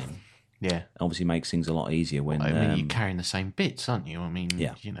same, obviously makes things a lot easier when you're carrying the same bits, aren't you? I mean,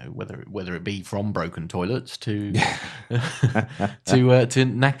 whether it be from broken toilets to to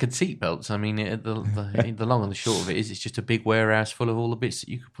knackered seatbelts. I mean, the long and the short of it is, it's just a big warehouse full of all the bits that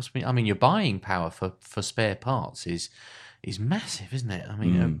you could possibly. I mean, your buying power for spare parts is massive, isn't it? I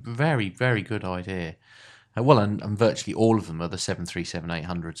mean, a very, very good idea. Well, and virtually all of them are the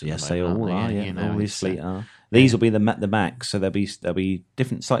 737-800s. Yes, they all are. Yeah, all these fleet are. These will be the Max, so there'll be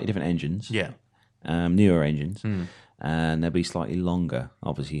different, slightly different engines. Yeah, newer engines, and they'll be slightly longer.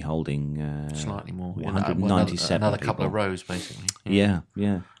 Obviously, holding slightly more, 197. Another couple of rows, basically. Yeah.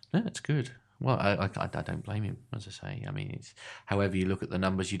 That's good. Well, I don't blame him, as I say. I mean, it's however you look at the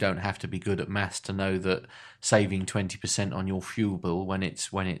numbers, you don't have to be good at maths to know that saving 20% on your fuel bill when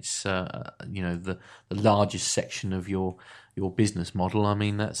it's the largest section of your business model. I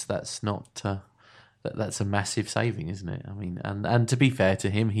mean, that's not that's a massive saving, isn't it? I mean, and to be fair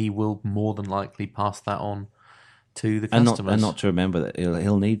to him, he will more than likely pass that on to the customers. And not to remember that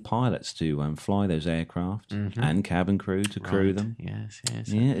he'll need pilots to fly those aircraft and cabin crew to crew them. Yes.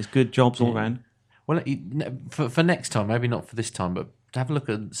 Yeah, it's good jobs all round. Well, for next time, maybe not for this time, but to have a look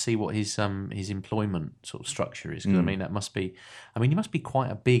and see what his employment sort of structure is. Because I mean, that must be. I mean, he must be quite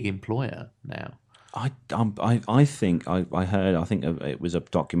a big employer now. I think I heard. I think it was a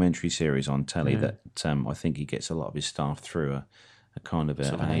documentary series on telly that I think he gets a lot of his staff through a kind of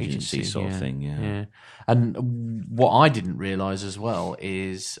an agency sort of thing. Yeah. And what I didn't realise as well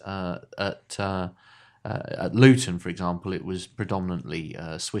is at Luton, for example, it was predominantly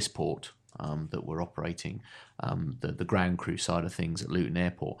Swissport that were operating the ground crew side of things at Luton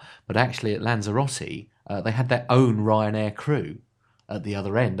Airport. But actually at Lanzarote, they had their own Ryanair crew at the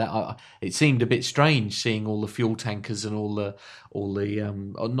other end. It seemed a bit strange seeing all the fuel tankers and all the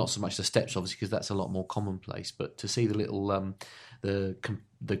not so much the steps, obviously, because that's a lot more commonplace, but to see the little the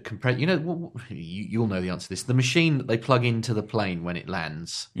compress. You'll know the answer to this. The machine that they plug into the plane when it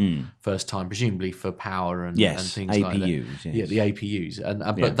lands first time, presumably for power and things APUs, like that. yes. Yeah, the APUs,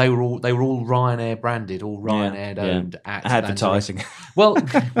 but they were all Ryanair branded, all Ryanair owned. At advertising. Well,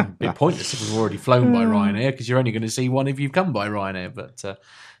 a bit pointless if we've already flown by Ryanair, because you're only going to see one if you've come by Ryanair. But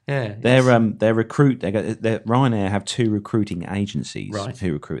Their recruit. Ryanair have two recruiting agencies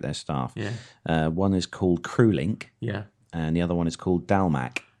who recruit their staff. Yeah. One is called CrewLink. Yeah. And the other one is called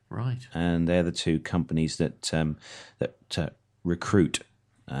Dalmac. Right. And they're the two companies that recruit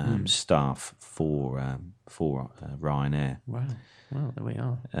staff for Ryanair. Wow. Well, there we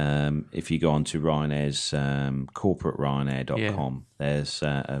are. If you go on to Ryanair's corporateryanair.com, there's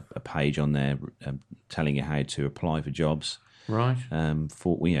a page on there telling you how to apply for jobs. Right. To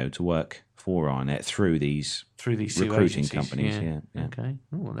work for Ryanair through these recruiting companies. Yeah. Okay.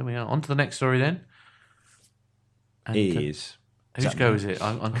 Oh, there we are. On to the next story then. Whose go is it?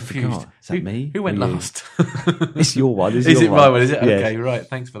 I'm confused. Is that me? Who went last? It's your one. Is it my one? Is it? Yes. Okay, right.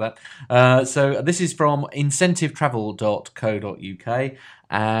 Thanks for that. So this is from incentivetravel.co.uk,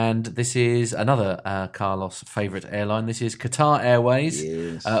 and this is another Carlos' favourite airline. This is Qatar Airways,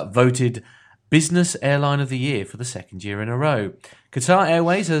 voted Business Airline of the Year for the second year in a row. Qatar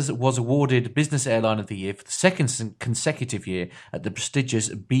Airways was awarded Business Airline of the Year for the second consecutive year at the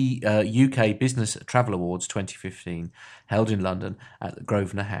prestigious UK Business Travel Awards 2015, held in London at the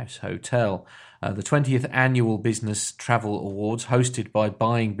Grosvenor House Hotel. The 20th Annual Business Travel Awards, hosted by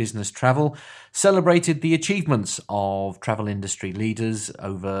Buying Business Travel, celebrated the achievements of travel industry leaders.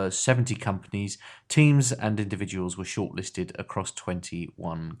 Over 70 companies, teams and individuals were shortlisted across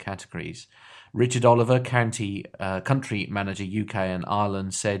 21 categories. Richard Oliver, country manager UK and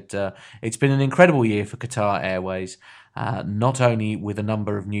Ireland, said, "It's been an incredible year for Qatar Airways, not only with a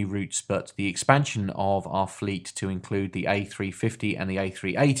number of new routes, but the expansion of our fleet to include the A350 and the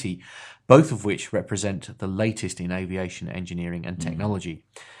A380, both of which represent the latest in aviation engineering and technology.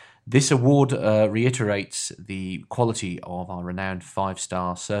 This award reiterates the quality of our renowned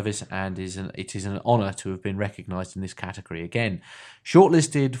 5-star service, and it is an honour to have been recognised in this category again.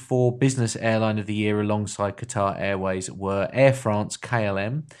 Shortlisted for Business Airline of the Year alongside Qatar Airways were Air France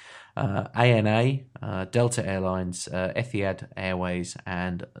KLM, ANA, Delta Airlines, Etihad Airways,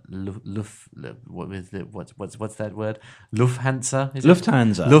 and what's that word? Lufthansa. Is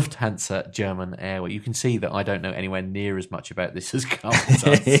Lufthansa. It? Lufthansa German Airways. You can see that I don't know anywhere near as much about this as Carl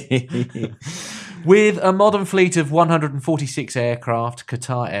does. With a modern fleet of 146 aircraft,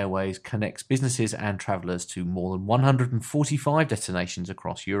 Qatar Airways connects businesses and travellers to more than 145 destinations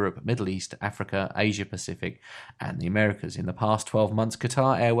across Europe, Middle East, Africa, Asia Pacific, and the Americas. In the past 12 months,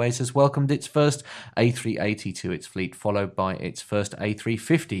 Qatar Airways has welcomed its first A380 to its fleet, followed by its first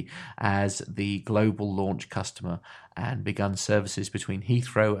A350 as the global launch customer, and begun services between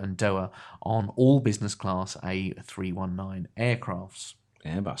Heathrow and Doha on all business class A319 aircrafts.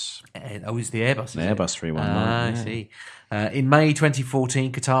 Airbus. It's the Airbus. Is Airbus 319. I see. In May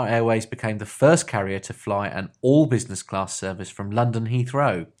 2014, Qatar Airways became the first carrier to fly an all-business class service from London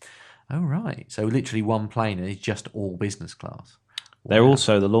Heathrow. Oh, right. So literally one plane and it's just all business class. They're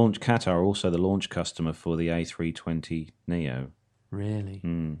also the launch. Qatar are also the launch customer for the A320 Neo. Really?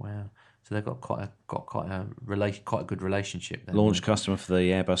 Wow. So they've got quite a good relationship then. Launch customer for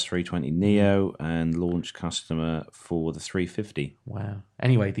the Airbus 320 Neo and launch customer for the 350. Wow.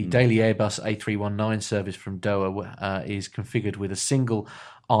 Anyway, the daily Airbus A319 service from Doha is configured with a single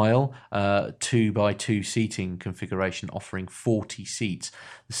aisle, 2x2 seating configuration offering 40 seats.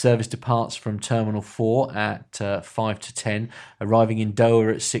 The service departs from Terminal 4 at 5 to 10, arriving in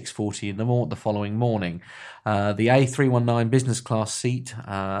Doha at 6:40 in the following morning. The A319 business class seat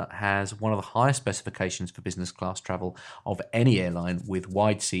has one of the highest specifications for business class travel of any airline, with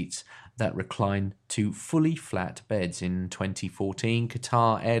wide seats that recline to fully flat beds. In 2014,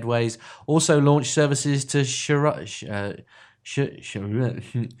 Qatar Airways also launched services to Sharjah.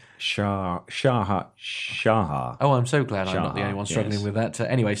 Oh, I'm so glad I'm not the only one struggling with that.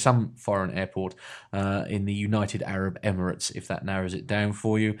 Anyway, some foreign airport in the United Arab Emirates, if that narrows it down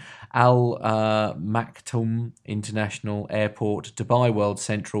for you. Al Maktoum International Airport, Dubai World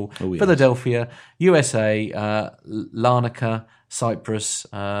Central, Philadelphia, USA, Larnaca, Cyprus,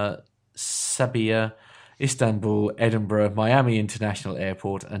 Sabia, Istanbul, Edinburgh, Miami International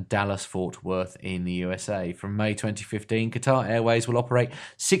Airport, and Dallas-Fort Worth in the USA. From May 2015, Qatar Airways will operate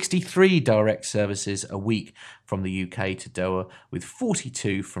 63 direct services a week from the UK to Doha, with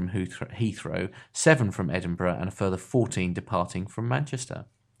 42 from Heathrow, 7 from Edinburgh, and a further 14 departing from Manchester.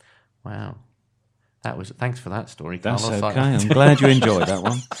 Wow. Thanks for that story, Carlos. That's okay. I'm glad you enjoyed that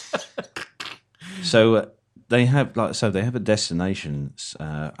one. So they have, they have a destinations,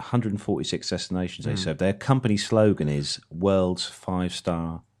 146 destinations they serve. Their company slogan is "World's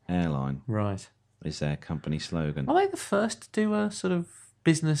 5-star airline." Right. Is their company slogan? Are they the first to do a sort of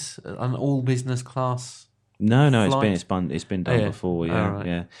business, an all business class? No, flight? It's been done before. Yeah, right.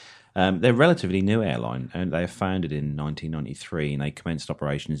 yeah. They're a relatively new airline, and they were founded in 1993, and they commenced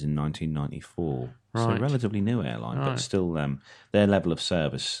operations in 1994. Right. So a relatively new airline, but still their level of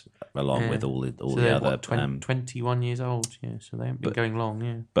service, along with all the other 21 years old. Yeah, so they haven't been going long.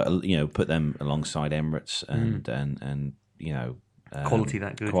 Yeah, but put them alongside Emirates and quality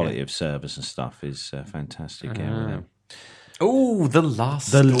that good. Quality of service and stuff is fantastic. Yeah, with them. Oh, the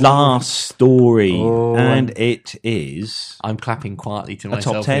last story. Oh, and it is... I'm clapping quietly to a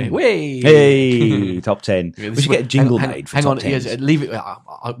myself. top 10. Here. Hey, top 10. Yeah, we should get a jingle made for hang top on, 10s. yes, leave it.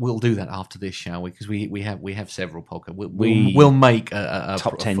 We'll do that after this, shall we? Because we have several podcasts. We'll make a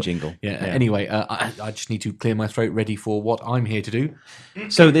top 10 jingle. Yeah. Anyway, I just need to clear my throat, ready for what I'm here to do.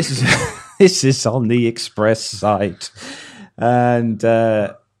 So this is on the Express site, and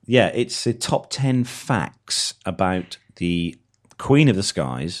it's the top 10 facts about the Queen of the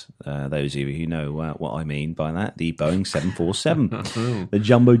Skies. Those of you who know what I mean by that, the Boeing 747, the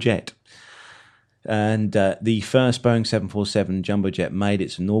jumbo jet. And the first Boeing 747 jumbo jet made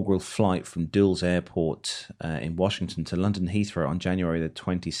its inaugural flight from Dulles Airport in Washington to London Heathrow on January the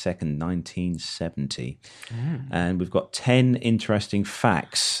 22nd, 1970. And we've got 10 interesting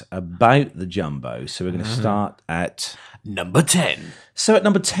facts about the jumbo. So we're going to start at... Number 10. So at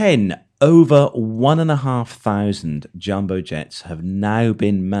number 10, over 1,500 jumbo jets have now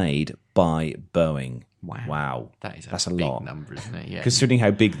been made by Boeing. Wow. That's a big lot. Number, isn't it? Yeah. Considering how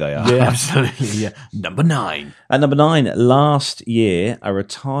big they are. Yeah, absolutely. Yeah. Number 9. At number 9, last year, a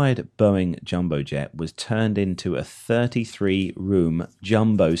retired Boeing jumbo jet was turned into a 33-room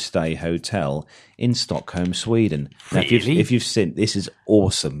jumbo stay hotel in Stockholm, Sweden. Now, Really? if you've seen, this is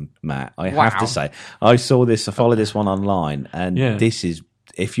awesome, Matt. I have to say, I followed this one online, and this is,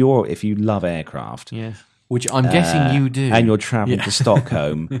 if you love aircraft, Yes. Which I'm guessing you do. and you're travelling to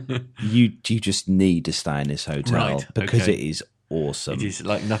Stockholm, you just need to stay in this hotel because it is awesome. It is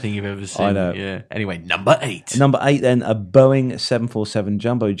like nothing you've ever seen. I know. Yeah. Anyway, number 8. Number 8, then, a Boeing 747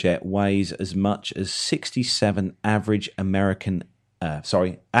 jumbo jet weighs as much as 67 average African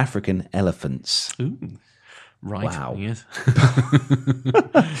elephants. Ooh. Right. Wow. Yes.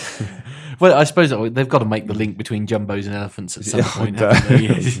 Well, I suppose they've got to make the link between jumbos and elephants at some point. Very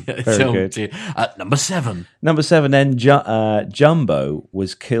good. Number 7. Number 7, then, Jumbo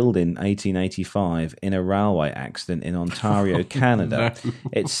was killed in 1885 in a railway accident in Ontario, Canada. No.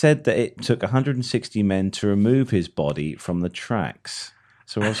 It's said that it took 160 men to remove his body from the tracks.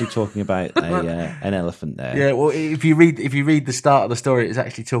 So we're obviously talking about an elephant there. Yeah, well, if you read the start of the story, it's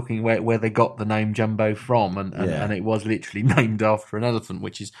actually talking where they got the name Jumbo from, and it was literally named after an elephant,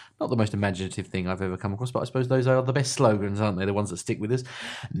 which is not the most imaginative thing I've ever come across, but I suppose those are the best slogans, aren't they? The ones that stick with us.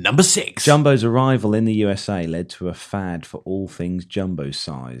 Number 6. Jumbo's arrival in the USA led to a fad for all things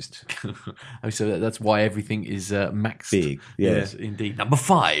jumbo-sized. So that's why everything is maxed. Big, yes. Indeed. Number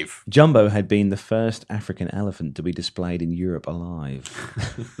 5. Jumbo had been the first African elephant to be displayed in Europe alive.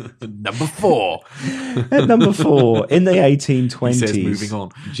 Number 4. At number 4, in the 1820s, He says, moving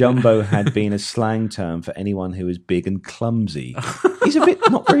on. Jumbo had been a slang term for anyone who was big and clumsy. He's a bit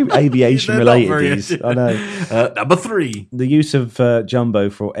not very aviation related. I know. Number 3. The use of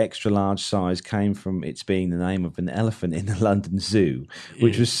Jumbo for extra large size came from its being the name of an elephant in the London Zoo,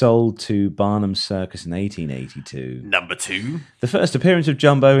 which was sold to Barnum Circus in 1882. Number 2. The first appearance of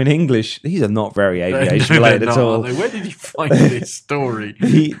Jumbo in English, these are not very aviation related at all. Where did he find this story?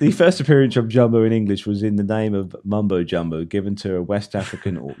 The first appearance of Jumbo in English was in the name of Mumbo Jumbo, given to a West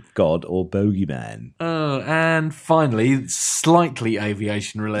African god or bogeyman. And finally, slightly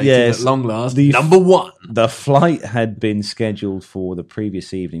aviation related Yes, at long last. Number 1. The flight had been scheduled for the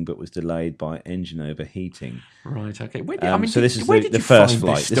previous evening, but was delayed by engine overheating. Right, okay. So this is the first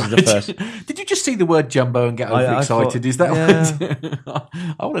flight. This is the first. Did you just see the word Jumbo and get overexcited? Is that what?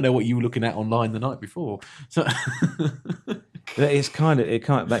 I want to know what you were looking at online the night before. So.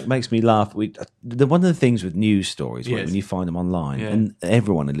 It makes me laugh. One of the things with news stories, when you find them online, and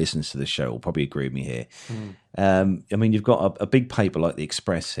everyone who listens to the show will probably agree with me here. I mean, you've got a big paper like the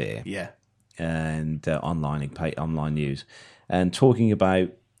Express here, and online news, and talking about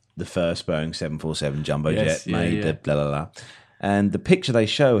the first Boeing 747 jumbo jet made, the blah blah blah. And the picture they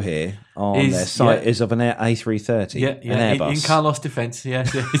show here on their site is of an A330, an Airbus. In Carlos' defence,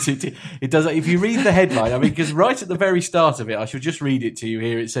 it does. If you read the headline, I mean, because right at the very start of it, I should just read it to you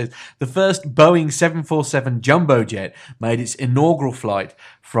here. It says, the first Boeing 747 jumbo jet made its inaugural flight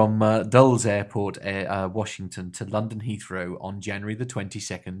from Dulles Airport, Washington, to London Heathrow on January the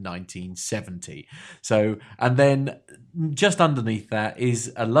 22nd, 1970. So, and then just underneath that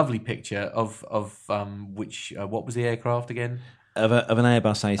is a lovely picture of what was the aircraft again? Of an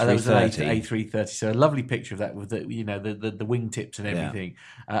Airbus A330. That was an A330. So a lovely picture of that with the wingtips and everything.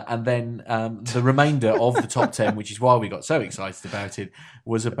 And then the remainder of the top 10, which is why we got so excited about it,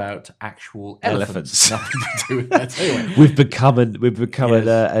 was about actual elephants. Nothing to do with that. Anyway, we've become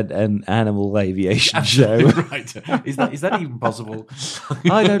an animal aviation show. Right? Is that even possible?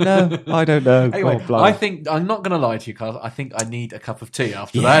 I don't know. Anyway, I think I'm not going to lie to you, Carl. I think I need a cup of tea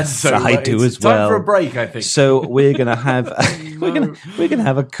after that. So I do as well. Time for a break, I think. So we're going to have we're gonna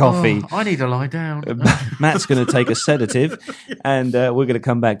have a coffee. I need to lie down. Matt's going to take a sedative, and we're going to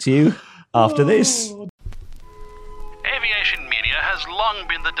come back to you after this. Aviation media has long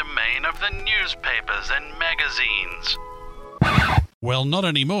been the domain of the newspapers and magazines. Well, not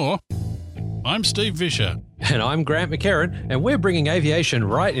anymore. I'm Steve Vischer. And I'm Grant McCarran, and we're bringing aviation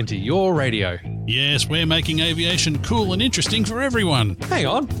right into your radio. Yes, we're making aviation cool and interesting for everyone. Hang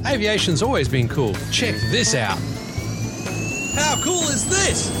on, aviation's always been cool. Check this out. How cool is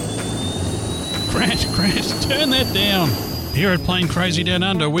this? Grant, turn that down. Here at Plane Crazy Down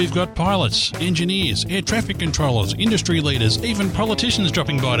Under, we've got pilots, engineers, air traffic controllers, industry leaders, even politicians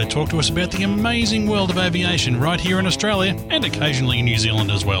dropping by to talk to us about the amazing world of aviation right here in Australia and occasionally in New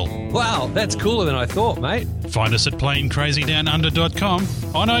Zealand as well. Wow, that's cooler than I thought, mate. Find us at planecrazydownunder.com,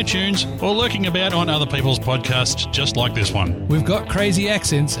 on iTunes, or lurking about on other people's podcasts just like this one. We've got crazy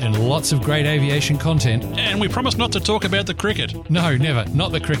accents and lots of great aviation content. And we promise not to talk about the cricket. No, never.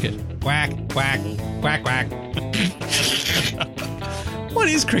 Not the cricket. Quack, quack, quack, quack. What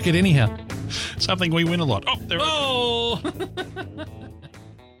is cricket anyhow? Something we win a lot. Oh!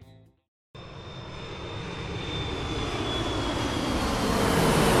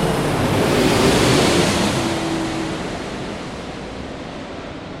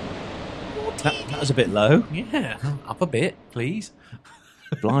 That was a bit low. Yeah, up a bit, please.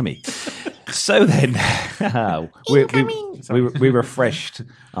 Blimey. So then, we're refreshed,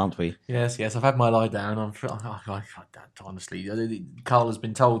 aren't we? Yes, I've had my lie down. Honestly, Carl has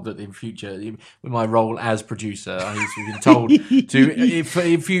been told that in future, with my role as producer, he's been told to,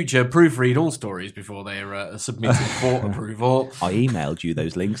 in future, proofread all stories before they're submitted for approval. I emailed you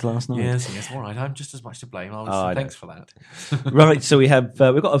those links last night. Yes, all right. I'm just as much to blame. Thanks for that. Right, so we've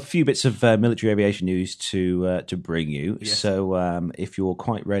got a few bits of military aviation news to bring you. Yes. So if you're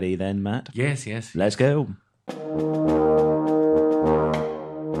quite ready, then Matt. Yes. Let's go.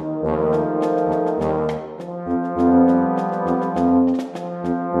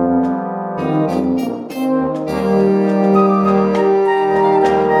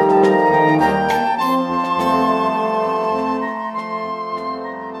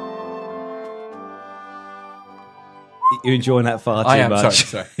 You're enjoying that far too much.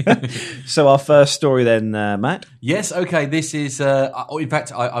 Sorry. So our first story then, Matt? Yes, okay. This is, in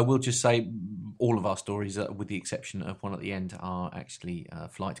fact, I will just say all of our stories, with the exception of one at the end, are actually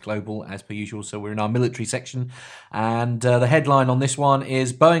Flight Global, as per usual. So we're in our military section. And the headline on this one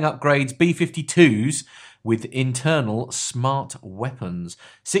is Boeing upgrades B-52s with internal smart weapons.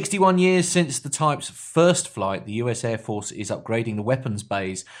 61 years since the type's first flight, the US Air Force is upgrading the weapons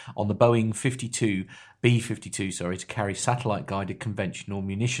bays on the Boeing B-52 to carry satellite-guided conventional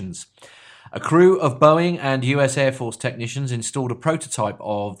munitions. A crew of Boeing and US Air Force technicians installed a prototype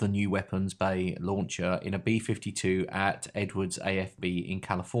of the new weapons bay launcher in a B-52 at Edwards AFB in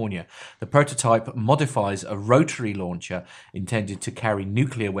California. The prototype modifies a rotary launcher intended to carry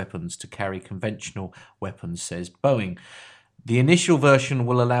nuclear weapons to carry conventional weapons, says Boeing. The initial version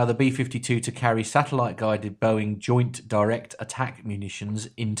will allow the B-52 to carry satellite-guided Boeing Joint Direct Attack munitions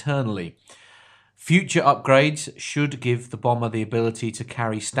internally. Future upgrades should give the bomber the ability to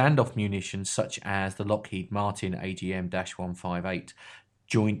carry standoff munitions such as the Lockheed Martin AGM-158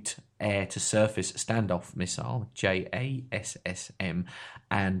 Joint Air-to-Surface Standoff Missile, JASSM,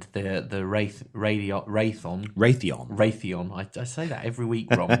 and the Raytheon. I say that every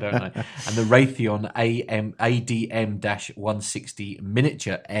week wrong, don't I? And the Raytheon ADM-160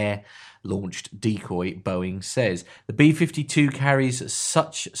 miniature air-launched decoy, Boeing says. The B-52 carries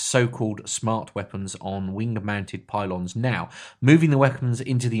such so-called smart weapons on wing-mounted pylons now. Moving the weapons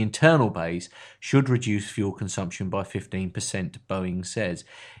into the internal bays should reduce fuel consumption by 15%, Boeing says.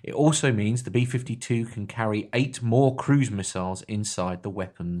 It also means the B-52 can carry 8 more cruise missiles inside the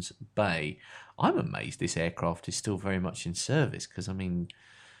weapons bay. I'm amazed this aircraft is still very much in service, because, I mean,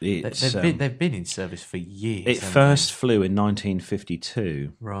 they've been in service for years. It first flew in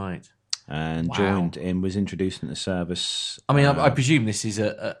 1952. Right. And was introduced into service. I mean, I presume this is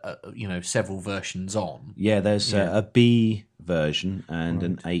a several versions on. Yeah, there's a B version and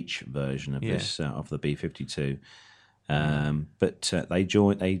an H version of this of the B-52. But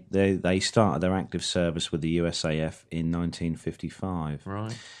they started their active service with the USAF in 1955.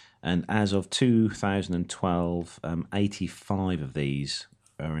 Right. And as of 2012, 85 of these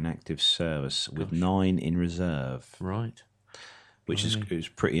are in active service, with 9 in reserve. Right. Which is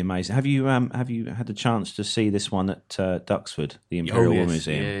pretty amazing. Have you had the chance to see this one at Duxford, the Imperial War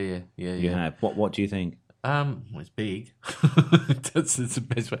Museum? Yeah. You have. What do you think? Well, it's big. that's the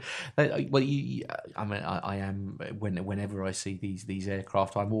best way. Well, I am. Whenever I see these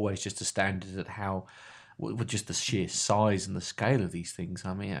aircraft, I'm always just astounded at how, with just the sheer size and the scale of these things.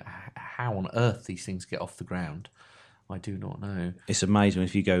 I mean, how on earth these things get off the ground, I do not know. It's amazing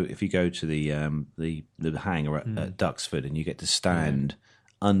if you go to the hangar at Duxford and you get to stand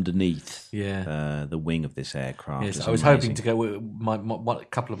underneath the wing of this aircraft. Yes, I was hoping to go. A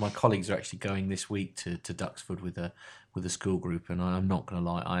couple of my colleagues are actually going this week to Duxford with a school group, and I'm not going to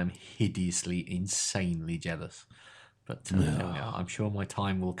lie, I am hideously, insanely jealous. But there we are. I'm sure my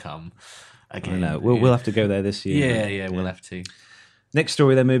time will come again. I know. We'll have to go there this year. Yeah, we'll have to. Next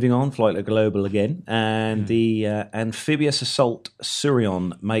story, they're moving on, Flight Global again, and the amphibious assault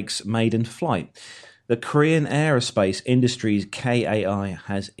Surion makes maiden flight. The Korean Aerospace Industries KAI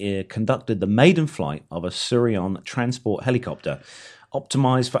has conducted the maiden flight of a Surion transport helicopter,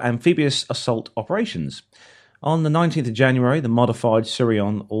 optimized for amphibious assault operations. On the 19th of January, the modified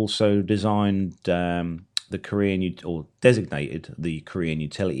Surion, also designated the Korean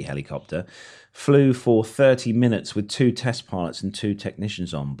utility helicopter, flew for 30 minutes with 2 test pilots and 2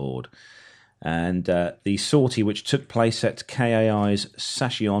 technicians on board. And the sortie, which took place at KAI's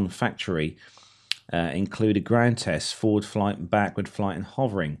Sacheon factory, included ground tests, forward flight, backward flight, and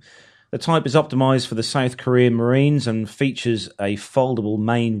hovering. The type is optimized for the South Korean Marines and features a foldable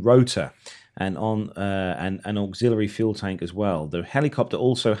main rotor and an auxiliary fuel tank as well. The helicopter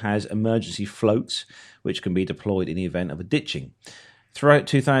also has emergency floats, which can be deployed in the event of a ditching. Throughout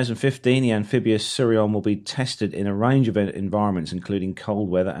 2015, the amphibious Sirion will be tested in a range of environments, including cold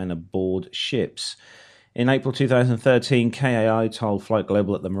weather and aboard ships. In April 2013, KAI told Flight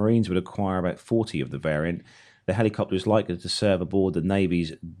Global that the Marines would acquire about 40 of the variant. The helicopter is likely to serve aboard the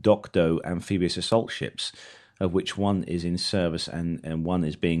Navy's Dokdo amphibious assault ships, of which one is in service and one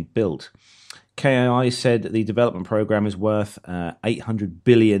is being built. KAI said that the development program is worth 800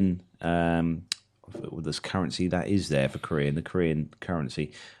 billion this currency that is there for Korean, the Korean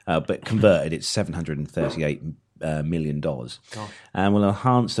currency, but converted it's $738 million, and will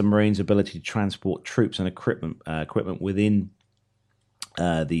enhance the Marines' ability to transport troops and equipment within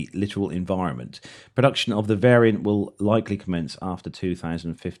the littoral environment. Production of the variant will likely commence after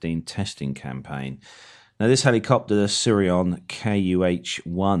 2015 testing campaign. Now, this helicopter, the Sirion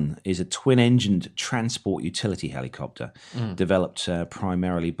KUH-1, is a twin-engined transport utility helicopter developed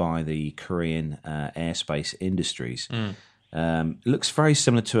primarily by the Korean airspace industries. Looks very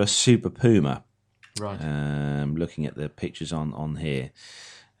similar to a Super Puma. Right. Looking at the pictures on here.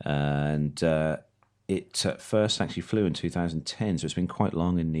 And it first actually flew in 2010, so it's been quite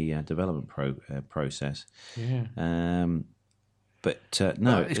long in the development process. Yeah. But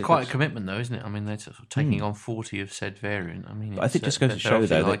no, it's quite a commitment, though, isn't it? I mean, they're sort of taking on 40 of said variant. I mean, I think just goes to show,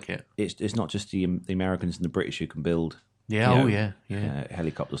 though, like that it's not just the Americans and the British who can build. Yeah,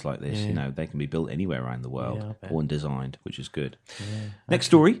 helicopters like this. Yeah. They can be built anywhere around the world, or designed, which is good. Yeah. Next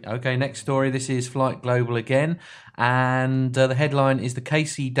story. Okay, next story. This is Flight Global again, and the headline is the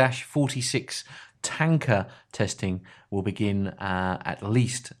KC-46 tanker testing will begin at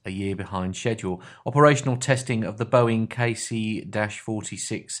least a year behind schedule. Operational testing of the Boeing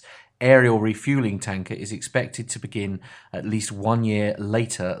KC-46 aerial refueling tanker is expected to begin at least 1 year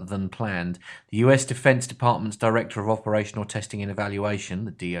later than planned. The US Defense Department's Director of Operational Testing and Evaluation,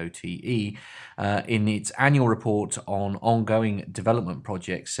 the DOTE, in its annual report on ongoing development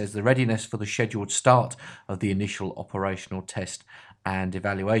projects, says the readiness for the scheduled start of the initial operational test and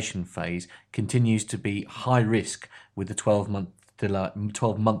evaluation phase continues to be high risk, with the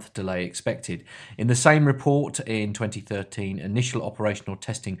 12-month delay expected. In the same report in 2013, initial operational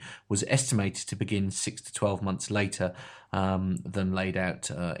testing was estimated to begin 6 to 12 months later than laid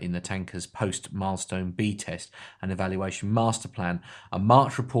out in the tanker's post-milestone B test and evaluation master plan. A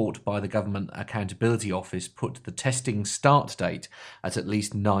March report by the Government Accountability Office put the testing start date at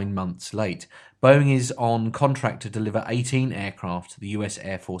least 9 months late. Boeing is on contract to deliver 18 aircraft to the US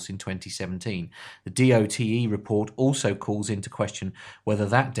Air Force in 2017. The DOTE report also calls into question whether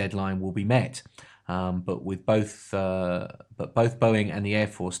that deadline will be met. But both Boeing and the Air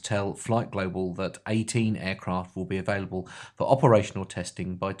Force tell Flight Global that 18 aircraft will be available for operational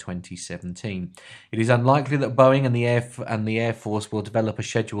testing by 2017. It is unlikely that Boeing and the Air Force will develop a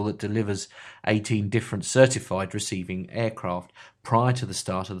schedule that delivers 18 different certified receiving aircraft prior to the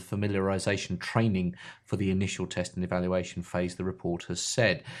start of the familiarization training for the initial test and evaluation phase, the report has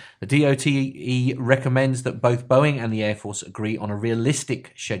said. The DOTE recommends that both Boeing and the Air Force agree on a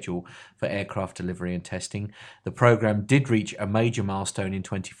realistic schedule for aircraft delivery and testing. The program did reach a major milestone in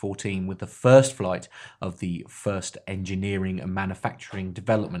 2014 with the first flight of the first engineering and manufacturing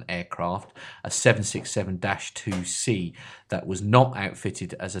development aircraft, a 767-2C, that was not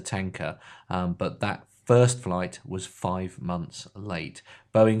outfitted as a tanker, but that first flight was 5 months late.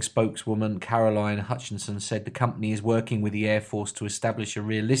 Boeing spokeswoman Caroline Hutchinson said the company is working with the Air Force to establish a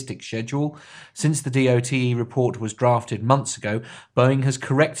realistic schedule. Since the DOTE report was drafted months ago, Boeing has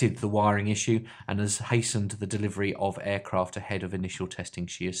corrected the wiring issue and has hastened the delivery of aircraft ahead of initial testing,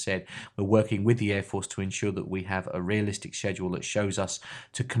 she has said. We're working with the Air Force to ensure that we have a realistic schedule that shows us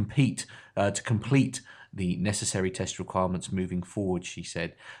to complete the necessary test requirements moving forward, she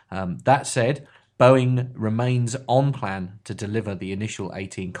said. That said, Boeing remains on plan to deliver the initial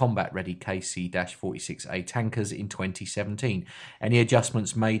 18 combat-ready KC-46A tankers in 2017. Any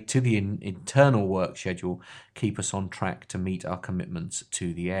adjustments made to the internal work schedule keep us on track to meet our commitments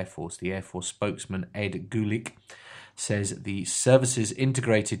to the Air Force. The Air Force spokesman Ed Gulick says the service's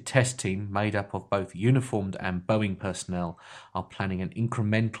integrated test team, made up of both uniformed and Boeing personnel, are planning an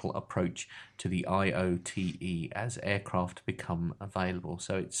incremental approach to the IOTE as aircraft become available.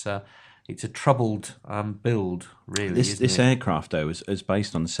 So it's a troubled build, really. This aircraft, though, is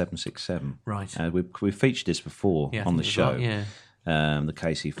based on the 767. Right. We've featured this before on the show. Right, the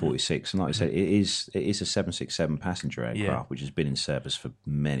KC-46, and like I said, it is a 767 passenger aircraft, which has been in service for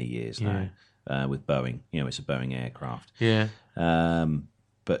many years now with Boeing. It's a Boeing aircraft. Yeah.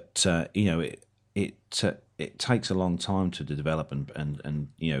 But it takes a long time to develop and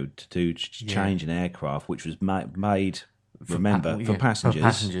to change an aircraft which was made. For passengers, for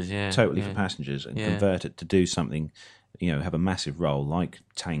passengers, for passengers, and convert it to do something, have a massive role, like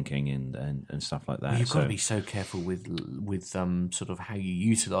tanking and stuff like that. You've got to be so careful with sort of how you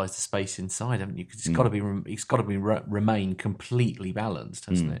utilise the space inside, haven't you? Because it's got to remain completely balanced,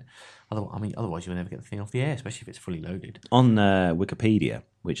 hasn't it? Otherwise you'll never get the thing off the air, especially if it's fully loaded. On Wikipedia,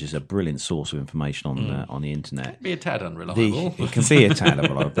 which is a brilliant source of information on the internet, It can be a tad unreliable. it can be a tad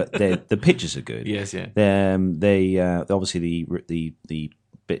unreliable, but the pictures are good. Yes, yeah. They obviously the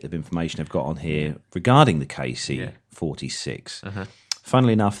bit of information they've got on here regarding the KC-46. Uh-huh.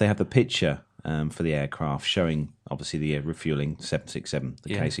 Funnily enough, they have the picture for the aircraft showing obviously the refueling 767,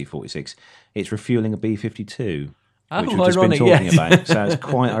 the KC-46. It's refueling a B-52. Which we've just been talking about, so it's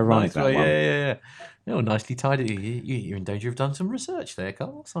quite ironic that one. Yeah. Oh, nicely tied. You're in danger of done some research there,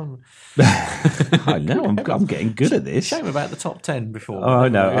 Carl. I know. I'm getting good at this. Shame about the top 10 before. Oh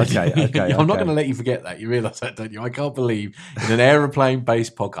no. Okay. I'm not going to let you forget that. You realise that, don't you? I can't believe in an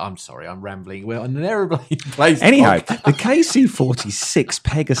aeroplane-based podcast. I'm sorry, I'm rambling. Well, in an aeroplane-based. Anyhow, the KC-46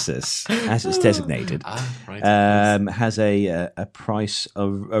 Pegasus, as it's designated, has a price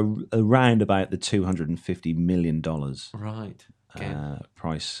of around about the $250 million. Right. Okay.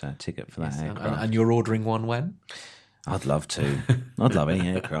 Price ticket for that aircraft. And you're ordering one when? I'd love to. I'd love any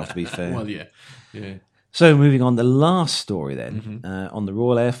aircraft, to be fair. Well, yeah. So moving on, the last story then, on the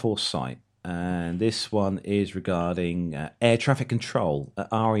Royal Air Force site. And this one is regarding air traffic control at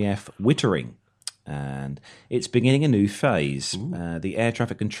RAF Wittering. And it's beginning a new phase. The air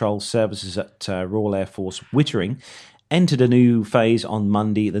traffic control services at Royal Air Force Wittering entered a new phase on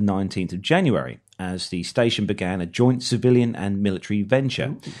Monday, the 19th of January, as the station began a joint civilian and military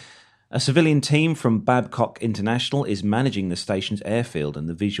venture. A civilian team from Babcock International is managing the station's airfield and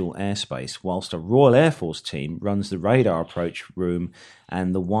the visual airspace, whilst a Royal Air Force team runs the radar approach room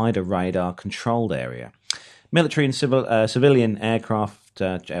and the wider radar controlled area. Military and civilian aircraft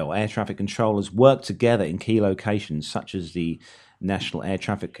or air traffic controllers work together in key locations such as the National Air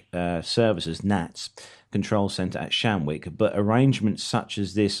Traffic Services, NATS, control centre at Shamwick, but arrangements such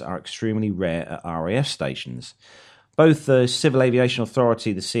as this are extremely rare at RAF stations. Both the Civil Aviation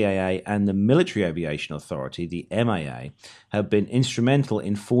Authority, the CAA, and the Military Aviation Authority, the MAA, have been instrumental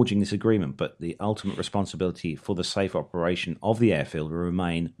in forging this agreement, but the ultimate responsibility for the safe operation of the airfield will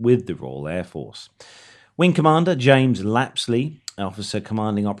remain with the Royal Air Force. Wing Commander James Lapsley, Officer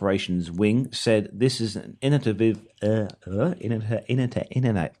Commanding Operations Wing, said this is an innovative...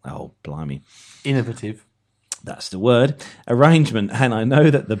 Innovative. That's the word. Arrangement, and I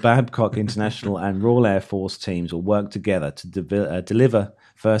know that the Babcock International and Royal Air Force teams will work together to deliver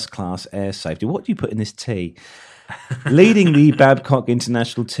first-class air safety. What do you put in this tea? Leading the Babcock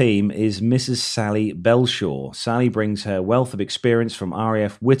International team is Mrs. Sally Belshaw. Sally brings her wealth of experience from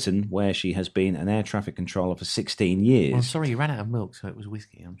RAF Witten, where she has been an air traffic controller for 16 years. Well, I'm sorry, you ran out of milk, so it was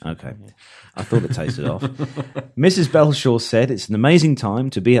whiskey. Okay. Yeah. I thought it tasted off. Mrs. Belshaw said, it's an amazing time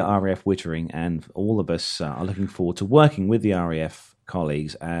to be at RAF Wittering, and all of us are looking forward to working with the RAF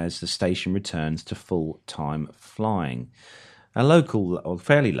colleagues as the station returns to full-time flying. A local, or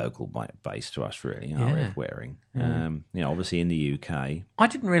fairly local base to us, really, RAF Wittering. Obviously in the UK. I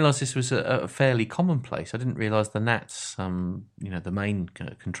didn't realise this was a fairly commonplace. I didn't realise the NATS, the main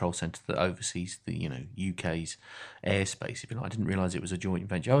control centre that oversees the, UK's airspace. If you like. I didn't realise it was a joint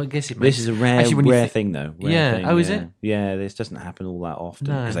venture. I guess it makes... This is a rare thing, though. Is it? Yeah, this doesn't happen all that often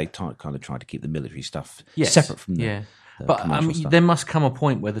because they kind of try to keep the military stuff separate from the commercial stuff. There must come a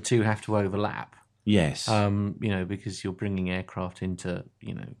point where the two have to overlap. Yes. Because you're bringing aircraft into,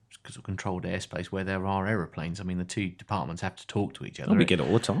 controlled airspace where there are aeroplanes. I mean, the two departments have to talk to each other. We get it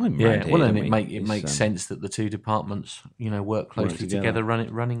all the time. Yeah. It makes sense that the two departments, work closely together,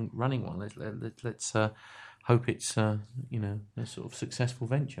 running one. Let's hope it's a sort of successful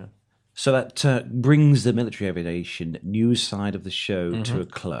venture. So that brings the military aviation news side of the show to a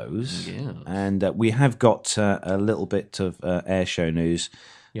close. Yes. And we have got a little bit of air show news.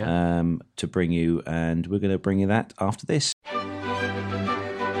 To bring you, and we're going to bring you that after this.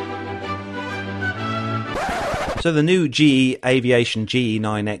 So the new GE Aviation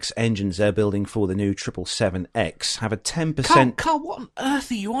GE9X engines they're building for the new 777X have a 10%... Carl, what on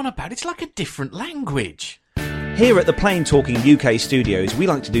earth are you on about? It's like a different language. Here at the Plain Talking UK studios, we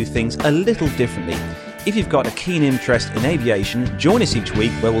like to do things a little differently. If you've got a keen interest in aviation, join us each week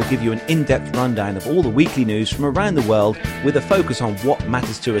where we'll give you an in-depth rundown of all the weekly news from around the world with a focus on what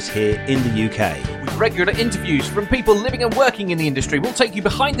matters to us here in the UK. With regular interviews from people living and working in the industry, we'll take you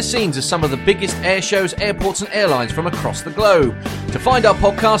behind the scenes of some of the biggest air shows, airports and airlines from across the globe. To find our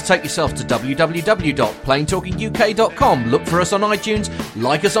podcast, take yourself to www.plaintalkinguk.com. Look for us on iTunes,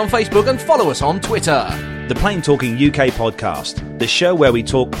 like us on Facebook and follow us on Twitter. The Plain Talking UK podcast, the show where we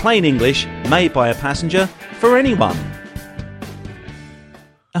talk plain English made by a passenger for anyone.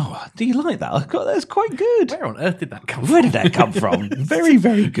 Do you like that? That's quite good. Where on earth did that come from? Where did that come from? Very,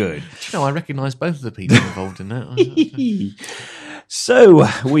 very good. Do you know, I recognise both of the people involved in that. So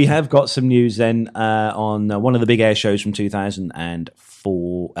we have got some news then on one of the big air shows from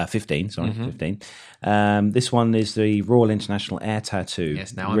 2015. Sorry, 15. This one is the Royal International Air Tattoo.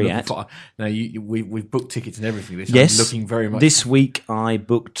 Yes, now I'm looking RIAT. for. Now we've booked tickets and everything. Yes, I'm looking very much. This week I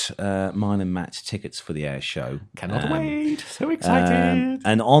booked mine and Matt's tickets for the air show. Cannot wait. So excited.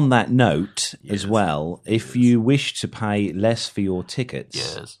 And on that note as well, if you wish to pay less for your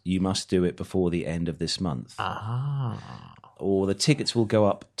tickets, you must do it before the end of this month. Or the tickets will go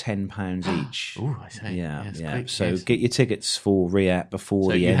up £10 each. Oh, I see. Yeah, Yes, yeah. great, So yes. get your tickets for RIAT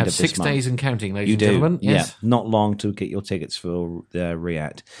before the end of this month. You have 6 days and counting, ladies You and do, gentlemen. Yes. yeah. Not long to get your tickets for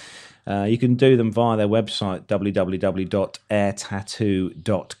RIAT. You can do them via their website,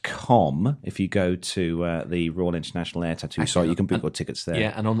 www.airtattoo.com. If you go to the Royal International Air Tattoo site, you can book your tickets there.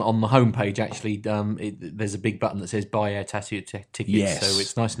 Yeah, and on the homepage, actually, there's a big button that says Buy Air Tattoo Tickets, Yes. so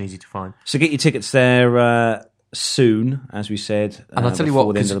it's nice and easy to find. So get your tickets there soon, as we said. And I'll tell you before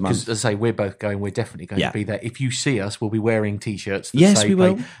what, the end of the month. because as I say, we're both going, we're definitely going Yeah. to be there. If you see us, we'll be wearing T-shirts that Yes, say, we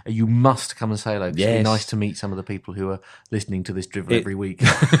will. You must come and say hello. It's Yes. really nice to meet some of the people who are listening to this drivel every week.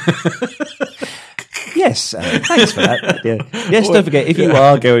 Yes, thanks for that. Yeah. Yes, don't forget, if you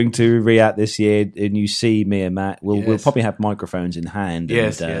are going to RIAT this year and you see me and Matt, we'll probably have microphones in hand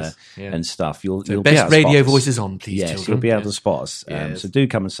and stuff. You'll be best able to radio spot us. voices on, please, Yes, children. you'll be able Yes. to spot us. Yes. So do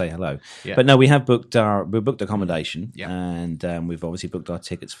come and say hello. Yeah. But no, we booked accommodation, Yeah. and we've obviously booked our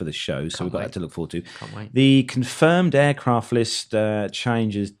tickets for the show, so we've got that to look forward to. Can't wait. The confirmed aircraft list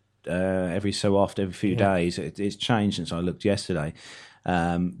changes every so often, every few days. It's changed since I looked yesterday.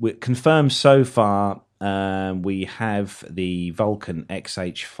 We're confirmed so far. We have the Vulcan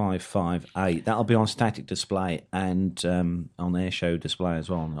XH558. That'll be on static display and on air show display as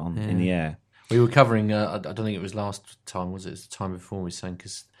well in the air. We were covering, I don't think it was last time, was it? It was the time before we were saying,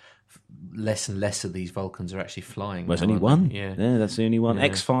 because less and less of these Vulcans are actually flying. Well, there's now, only aren't one. they? Yeah. That's the only one. Yeah.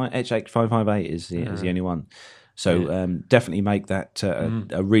 XH558 is the only one. So definitely make that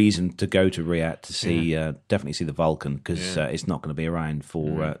a reason to go to RIAT to see, definitely see the Vulcan, because it's not going to be around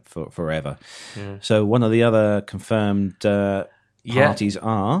for forever. Yeah. So one of the other confirmed parties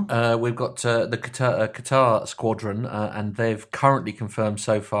are... we've got the Qatar squadron, and they've currently confirmed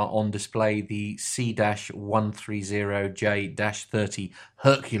so far on display the C-130J-30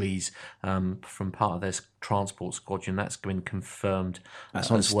 Hercules from part of their transport squadron. That's been confirmed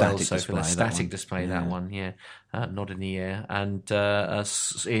That's on as well. static So display, for the that static one. display, that one, not in the air. And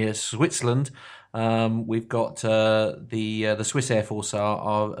Switzerland, we've got the Swiss Air Force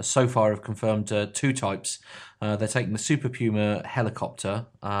are so far have confirmed 2 types. They're taking the Super Puma helicopter,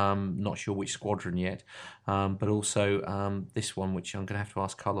 not sure which squadron yet, but also this one, which I'm going to have to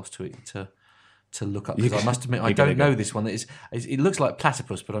ask Carlos to look up, because I must admit I don't know this one. It looks like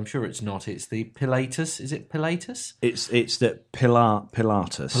platypus, but I'm sure it's not. It's the Pilatus. Is it Pilatus? It's the Pilatus.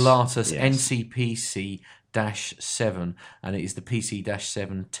 Pilatus Yes. NCPC-7, and it is the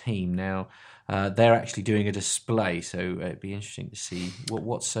PC-7 team. Now, they're actually doing a display, so it'd be interesting to see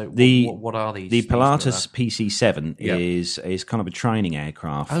what are these. The these Pilatus PC-7 Yeah. is kind of a training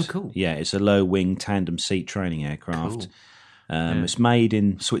aircraft. Oh, cool. Yeah, it's a low-wing tandem seat training aircraft. Cool. It's made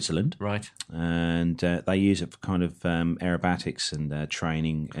in Switzerland, Right. and they use it for kind of aerobatics and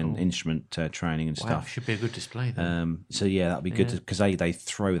training and instrument training and Wow, stuff. should be a good display then. So yeah, that'd be good because they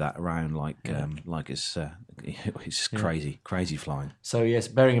throw that around like it's just crazy flying. So yes,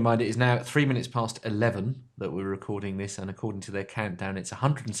 bearing in mind it is now 3 minutes past 11 that we're recording this, and according to their countdown, it's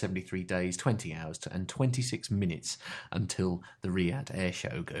 173 days, 20 hours, and 26 minutes until the RIAT Air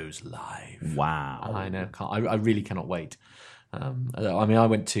Show goes live. Wow! I know, I really cannot wait. I mean, I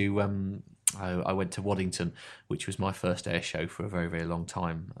went to Waddington, which was my first air show for a very, very long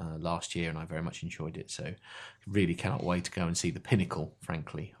time last year, and I very much enjoyed it. So, really cannot wait to go and see the pinnacle,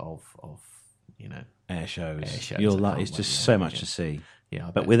 frankly, of Air shows. Air shows. You'll I like. can't It's wait, just yeah, so much yeah. to see. Yeah,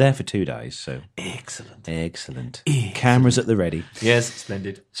 I But bet. we're there for 2 days, so Excellent. excellent. Cameras at the ready. Yes,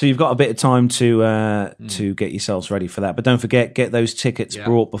 splendid. So you've got a bit of time to get yourselves ready for that. But don't forget, get those tickets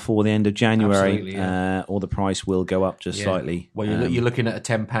brought before the end of January, Absolutely, yeah. or the price will go up just slightly. Well, you're looking at a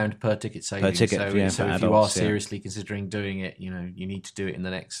 £10 per ticket saving. ticket, so, yeah, so for if you are adults, yeah. seriously considering doing it, you need to do it in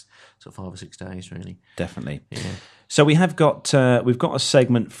the next sort of 5 or 6 days, really. Definitely. Yeah. So we've got a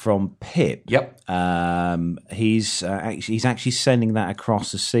segment from Pip. Yep. He's actually sending that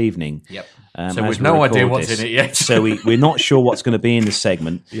across this evening. Yep. So So we've no idea what's in it yet. So we're not sure what's going to be in the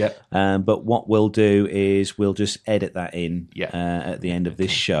segment. Yep. But what we'll do is we'll just edit that in at the end of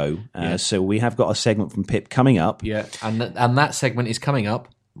this show. So we have got a segment from Pip coming up. Yeah, and that segment is coming up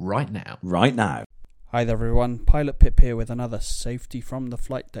right now. Right now. Hi there everyone, Pilot Pip here with another Safety from the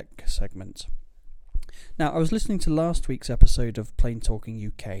Flight Deck segment. Now, I was listening to last week's episode of Plane Talking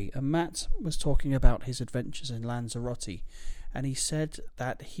UK, and Matt was talking about his adventures in Lanzarote, and he said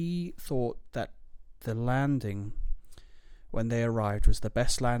that he thought that the landing when they arrived was the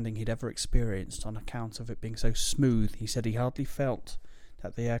best landing he'd ever experienced on account of it being so smooth. He said he hardly felt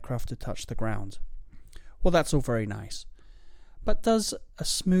that the aircraft had touched the ground. Well, that's all very nice. But does a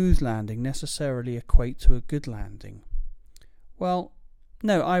smooth landing necessarily equate to a good landing? Well,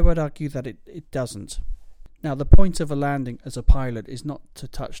 no, I would argue that it doesn't. Now, the point of a landing as a pilot is not to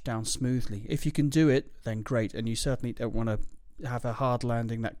touch down smoothly. If you can do it, then great, and you certainly don't want to have a hard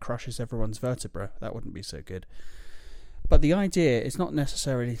landing that crushes everyone's vertebra. That wouldn't be so good. But the idea is not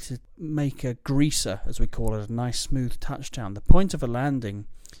necessarily to make a greaser, as we call it, a nice smooth touchdown. The point of a landing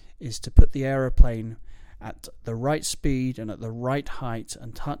is to put the aeroplane at the right speed and at the right height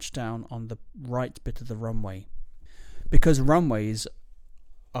and touch down on the right bit of the runway. Because runways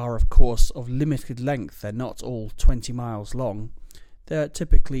are, of course, of limited length. They're not all 20 miles long. They're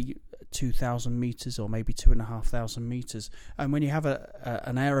typically 2,000 metres or maybe 2,500 metres. And when you have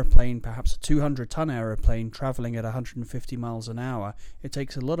an aeroplane, perhaps a 200-ton aeroplane, travelling at 150 miles an hour, it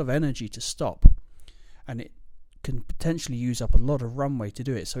takes a lot of energy to stop. And it can potentially use up a lot of runway to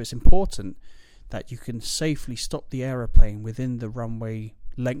do it. So it's important that you can safely stop the aeroplane within the runway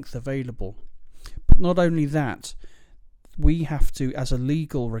length available. But not only that, we have to, as a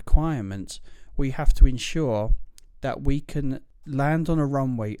legal requirement, we have to ensure that we can land on a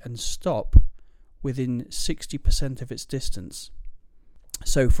runway and stop within 60% of its distance.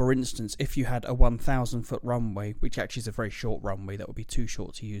 So, for instance, if you had a 1,000-foot runway, which actually is a very short runway, that would be too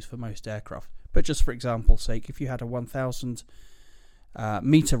short to use for most aircraft. But just for example's sake, if you had a 1,000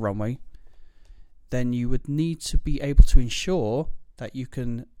 metre runway, then you would need to be able to ensure that you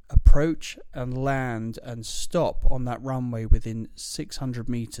can approach and land and stop on that runway within 600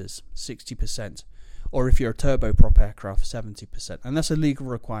 metres, 60%. Or if you're a turboprop aircraft, 70%. And that's a legal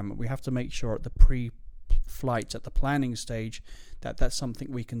requirement. We have to make sure at the pre-flight, at the planning stage, that that's something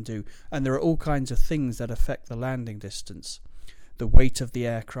we can do. And there are all kinds of things that affect the landing distance. The weight of the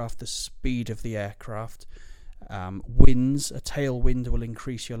aircraft, the speed of the aircraft, winds, a tailwind will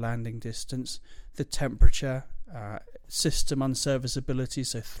increase your landing distance, the temperature, system unserviceability,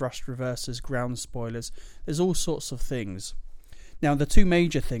 so thrust reversers, ground spoilers. There's all sorts of things. Now, the two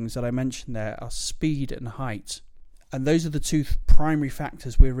major things that I mentioned there are speed and height. And those are the two primary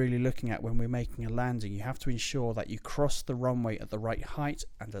factors we're really looking at when we're making a landing. You have to ensure that you cross the runway at the right height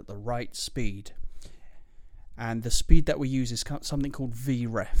and at the right speed. And the speed that we use is something called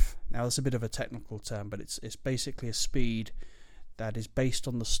VREF. Now, that's a bit of a technical term, but it's basically a speed that is based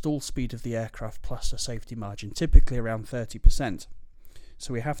on the stall speed of the aircraft plus a safety margin, typically around 30%.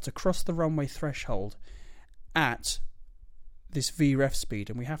 So we have to cross the runway threshold at this VREF speed,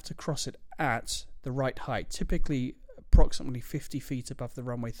 and we have to cross it at the right height, typically approximately 50 feet above the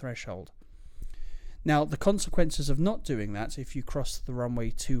runway threshold. Now, the consequences of not doing that, if you cross the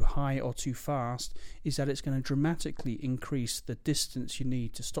runway too high or too fast, is that it's going to dramatically increase the distance you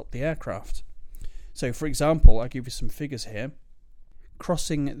need to stop the aircraft. So, for example, I'll give you some figures here.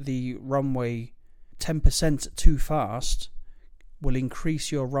 Crossing the runway 10% too fast will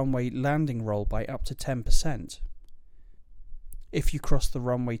increase your runway landing roll by up to 10%. If you cross the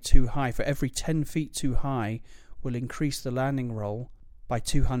runway too high, for every 10 feet too high, will increase the landing roll by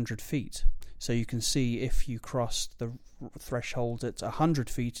 200 feet. So you can see if you crossed the threshold at 100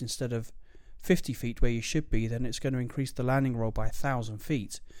 feet instead of 50 feet where you should be, then it's going to increase the landing roll by 1,000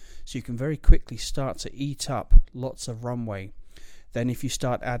 feet. So you can very quickly start to eat up lots of runway. Then if you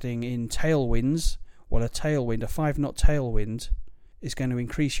start adding in tailwinds, well, a 5-knot tailwind, is going to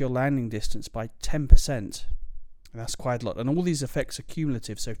increase your landing distance by 10%. And that's quite a lot. And all these effects are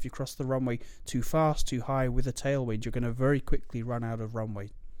cumulative. So if you cross the runway too fast, too high with a tailwind, you're going to very quickly run out of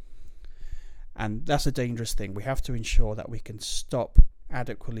runway. And that's a dangerous thing. We have to ensure that we can stop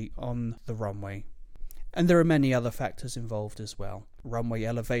adequately on the runway. And there are many other factors involved as well. Runway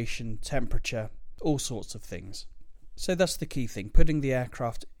elevation, temperature, all sorts of things. So that's the key thing, putting the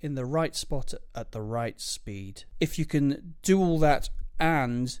aircraft in the right spot at the right speed. If you can do all that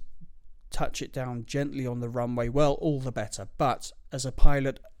and touch it down gently on the runway, well, all the better. But as a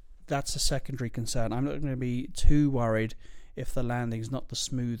pilot, that's a secondary concern. I'm not going to be too worried if the landing's not the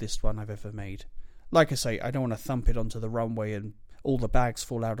smoothest one I've ever made. Like I say, I don't want to thump it onto the runway and all the bags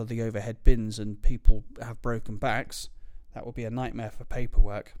fall out of the overhead bins and people have broken backs. That would be a nightmare for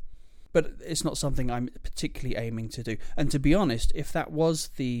paperwork. But it's not something I'm particularly aiming to do. And to be honest, if that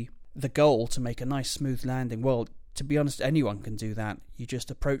was the goal, to make a nice smooth landing, well, to be honest, anyone can do that. You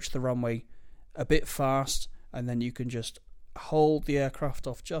just approach the runway a bit fast, and then you can just hold the aircraft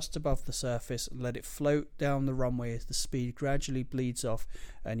off just above the surface and let it float down the runway as the speed gradually bleeds off,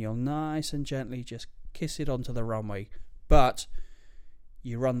 and you'll nice and gently just kiss it onto the runway. But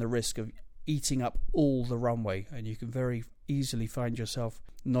you run the risk of eating up all the runway, and you can very easily find yourself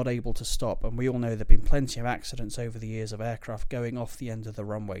not able to stop. And we all know there have been plenty of accidents over the years of aircraft going off the end of the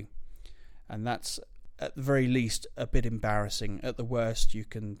runway, and that's at the very least a bit embarrassing. At the worst, you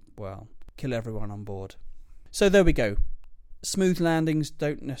can, well, kill everyone on board. So there we go. Smooth landings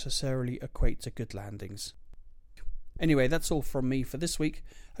don't necessarily equate to good landings. Anyway, that's all from me for this week.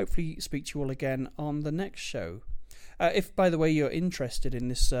 Hopefully speak to you all again on the next show. If, by the way, you're interested in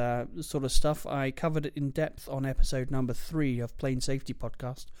this sort of stuff, I covered it in depth on episode number 3 of Plane Safety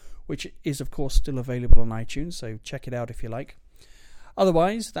Podcast, which is, of course, still available on iTunes, so check it out if you like.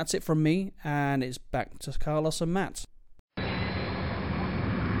 Otherwise, that's it from me, and it's back to Carlos and Matt.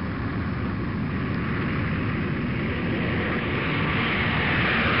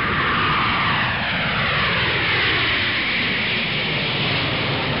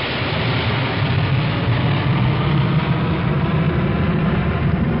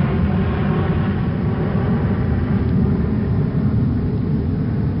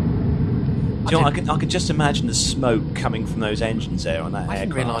 You know, I can just imagine the smoke coming from those engines there on that aircraft. I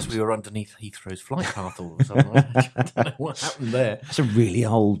didn't realise we were underneath Heathrow's flight path all of a sudden. I don't know what happened there. That's a really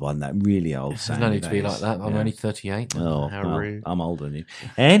old one, that really old There's sound. no need to be like that. I'm only 38. Oh, How well, rude. I'm older than you.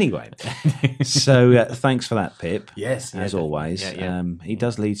 Anyway, so thanks for that, Pip. Yes, as always. Yeah. He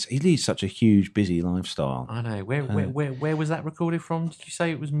does lead. He leads such a huge, busy lifestyle. I know. Where was that recorded from? Did you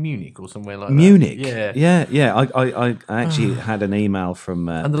say it was Munich or somewhere like Munich. that? Yeah. I actually had an email from.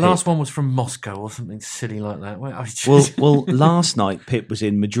 And the Pip. last one was from Moscow or something silly like that. Well, last night Pip was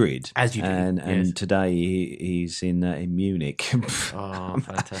in Madrid, as you do, and today he's in Munich. Oh,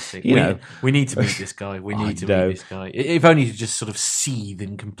 fantastic! We need to meet this guy. We need to meet this guy. If only to just sort of seethe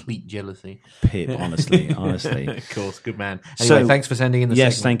in complete jealousy. Pip, honestly. Of course, good man. Anyway, thanks for sending in the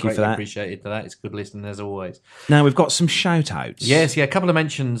yes, segment. thank you Greatly for that. Appreciated that. It's good listening as always. Now we've got some shout outs. Yes, a couple of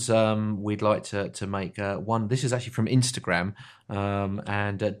mentions we'd like to make. One, this is actually from Instagram.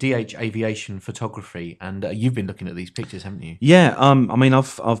 And DH Aviation Photography, and you've been looking at these pictures, haven't you? Yeah, I mean,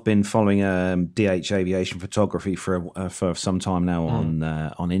 I've been following DH Aviation Photography for some time now on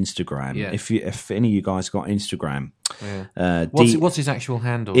Instagram. Yeah. If any of you guys got Instagram, what's his actual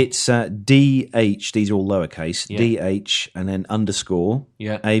handle? It's DH. These are all lowercase. Yeah. DH and then underscore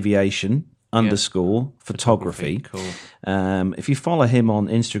Yeah. aviation. Underscore photography. Cool. If you follow him on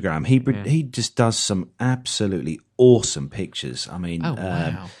Instagram, he just does some absolutely awesome pictures. I mean, oh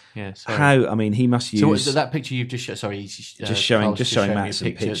wow, yeah. He must use. So that picture you've just shown. Sorry, just showing Matt some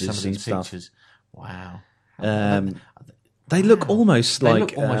pictures some of and these stuff. Pictures. Wow. They look almost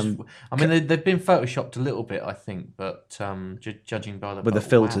like. I mean, they've been photoshopped a little bit, I think, but judging by the with the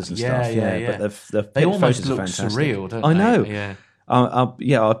filters and stuff, yeah. But they almost look fantastic. surreal, don't I they? know. Yeah.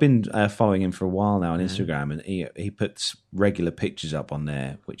 I've been following him for a while now on Instagram, and he puts regular pictures up on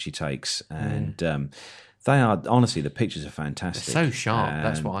there, which he takes, and they are honestly, the pictures are fantastic. They're so sharp.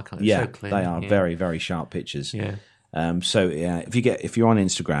 That's what I kind of. Yeah, so clear. they are very, very sharp pictures. Yeah. If you're on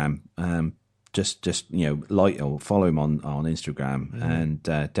Instagram, just like or follow him on Instagram, and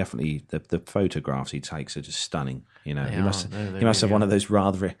definitely the photographs he takes are just stunning. He must have one of those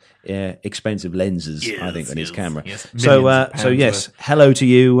rather expensive lenses, I think, on his camera. Yes. So yes, hello to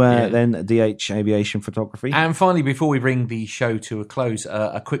you then, DH Aviation Photography. And finally, before we bring the show to a close,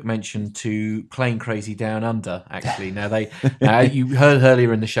 a quick mention to Plane Crazy Down Under. Actually, now you heard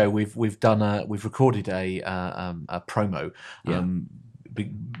earlier in the show we've recorded a promo.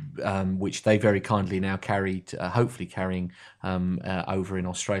 Which they very kindly now carried, hopefully carrying over in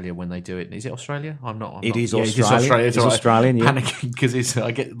Australia when they do it. Is it Australia? It is Australia. It's Australian. Yeah. Panicking because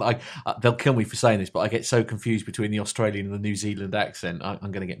they'll kill me for saying this, but I get so confused between the Australian and the New Zealand accent. I'm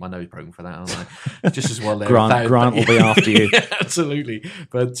going to get my nose broken for that, aren't I? Just as well there. Grant will be after you. Yeah, absolutely.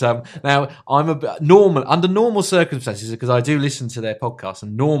 But now I'm under normal circumstances, because I do listen to their podcast,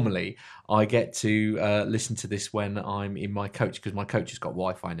 and normally I get to listen to this when I'm in my coach, because my coach has got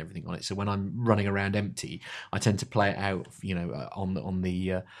Wi-Fi and everything on it. So when I'm running around empty, I tend to play it out,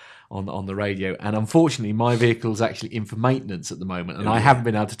 on the radio. And unfortunately, my vehicle is actually in for maintenance at the moment, and I haven't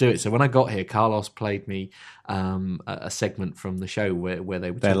been able to do it. So when I got here, Carlos played me a segment from the show where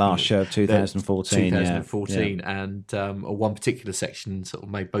they were their last show of 2014. And one particular section sort of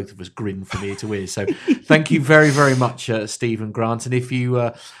made both of us grin from ear to ear. So thank you very, very much, Steve and Grant. And if you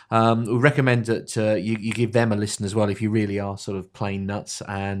we recommend that you give them a listen as well if you really are sort of plain nuts.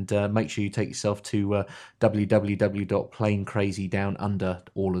 And and make sure you take yourself to www.planecrazydownunder,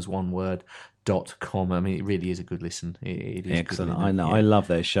 all as one word, .com. I mean, it really is a good listen. It is excellent. Good, I know. yeah. I love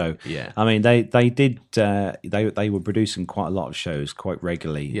their show. Yeah. I mean, they were producing quite a lot of shows quite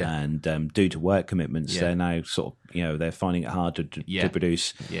regularly, and due to work commitments, they're now sort of they're finding it hard to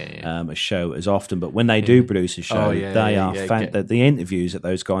produce a show as often. But when they do produce a show, the interviews that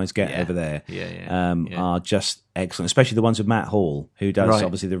those guys get over there are just excellent, especially the ones with Matt Hall, who does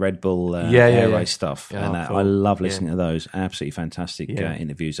obviously the Red Bull air race stuff, and cool. I love listening to those. Absolutely fantastic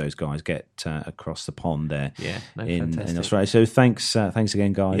interviews those guys get across the pond there in Australia. So thanks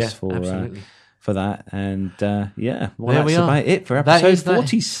again, guys, for that. And that's about it for episode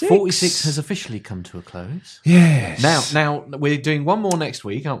 46. 46 has officially come to a close. Yes. Now we're doing one more next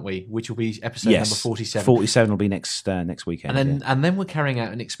week, aren't we? Which will be episode number 47. 47 will be next weekend. And then we're carrying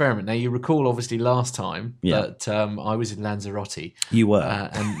out an experiment. Now, you recall, obviously, last time that I was in Lanzarote. You were.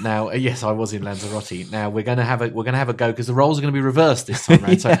 And now, yes, I was in Lanzarote. Now we're going to have a go because the roles are going to be reversed this time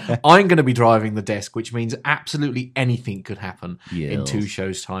around. So I'm going to be driving the desk, which means absolutely anything could happen in 2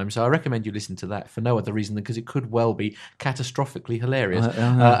 shows' time. So I recommend you listen to that for no other reason than because it could well be catastrophically hilarious.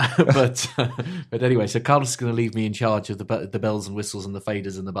 But anyway, so Carlos is going to leave me in charge of the bells and whistles and the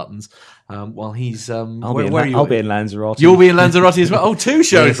faders and the buttons while he's I'll be in Lanzarote. You'll be in Lanzarote as well. 2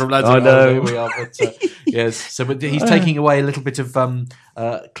 shows from Lanzarote. I know. Here we are. But, yes. So, but he's taking away a little bit of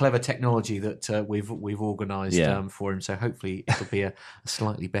clever technology that we've organised for him. So hopefully it'll be a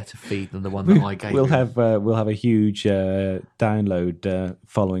slightly better feed than the one that I gave. We'll have a huge download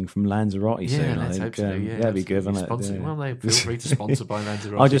following from Lanzarote soon. I think that'd be good, wouldn't it? Well, they feel free to sponsor by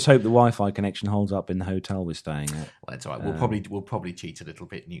Lanzarote. I just hope the Wi-Fi connection holds up in the hotel we're staying at. Well, that's all right. We'll probably cheat a little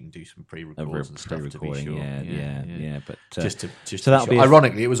bit, and you can do some pre-records and stuff to be sure. But just to that'll be sure.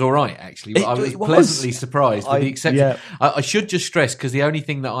 Ironically, it was all right actually. I was pleasantly surprised with the exception. I should just stress, because the only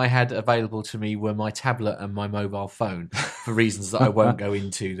thing that I had available to me were my tablet and my mobile phone for reasons that I won't go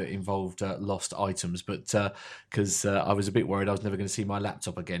into that involved lost items. But because I was a bit worried I was never going to see my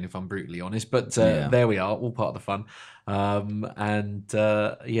laptop again, if I'm brutally honest. But there we are, all part of the fun. So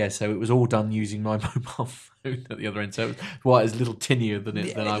it was all done using my mobile phone at the other end. So it was quite as little tinnier than I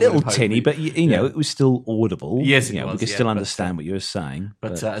would have hoped. Little tinny, but you know, it was still audible. Yes, it was. We could still understand what you were saying.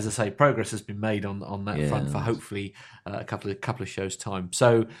 But as I say, progress has been made on that front for hopefully a couple of shows' time.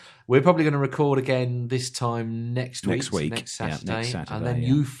 So we're probably going to record again this time next week, next Saturday, and then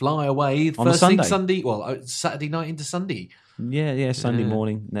you fly away on Sunday. Saturday night into Sunday. Sunday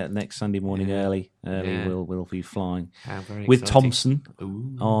morning. Next Sunday morning, early. We'll be flying with Thompson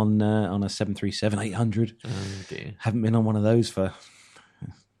on a 737-800. Oh dear! Haven't been on one of those for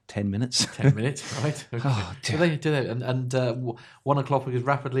 10 minutes. 10 minutes, right? Okay. Oh, do they? And 1 o'clock is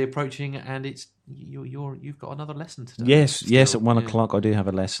rapidly approaching, and it's you've got another lesson today. Yes. At 1 o'clock, I do have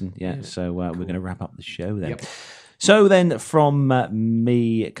a lesson. So we're going to wrap up the show then. Yep. So then, from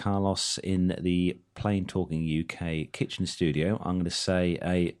me, Carlos, in the Plain Talking UK kitchen studio, I'm going to say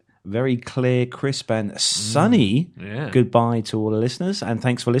a very clear, crisp, and sunny goodbye to all the listeners, and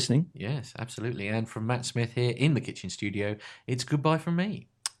thanks for listening. Yes, absolutely. And from Matt Smith here in the kitchen studio, it's goodbye from me.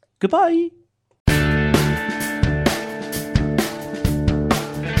 Goodbye.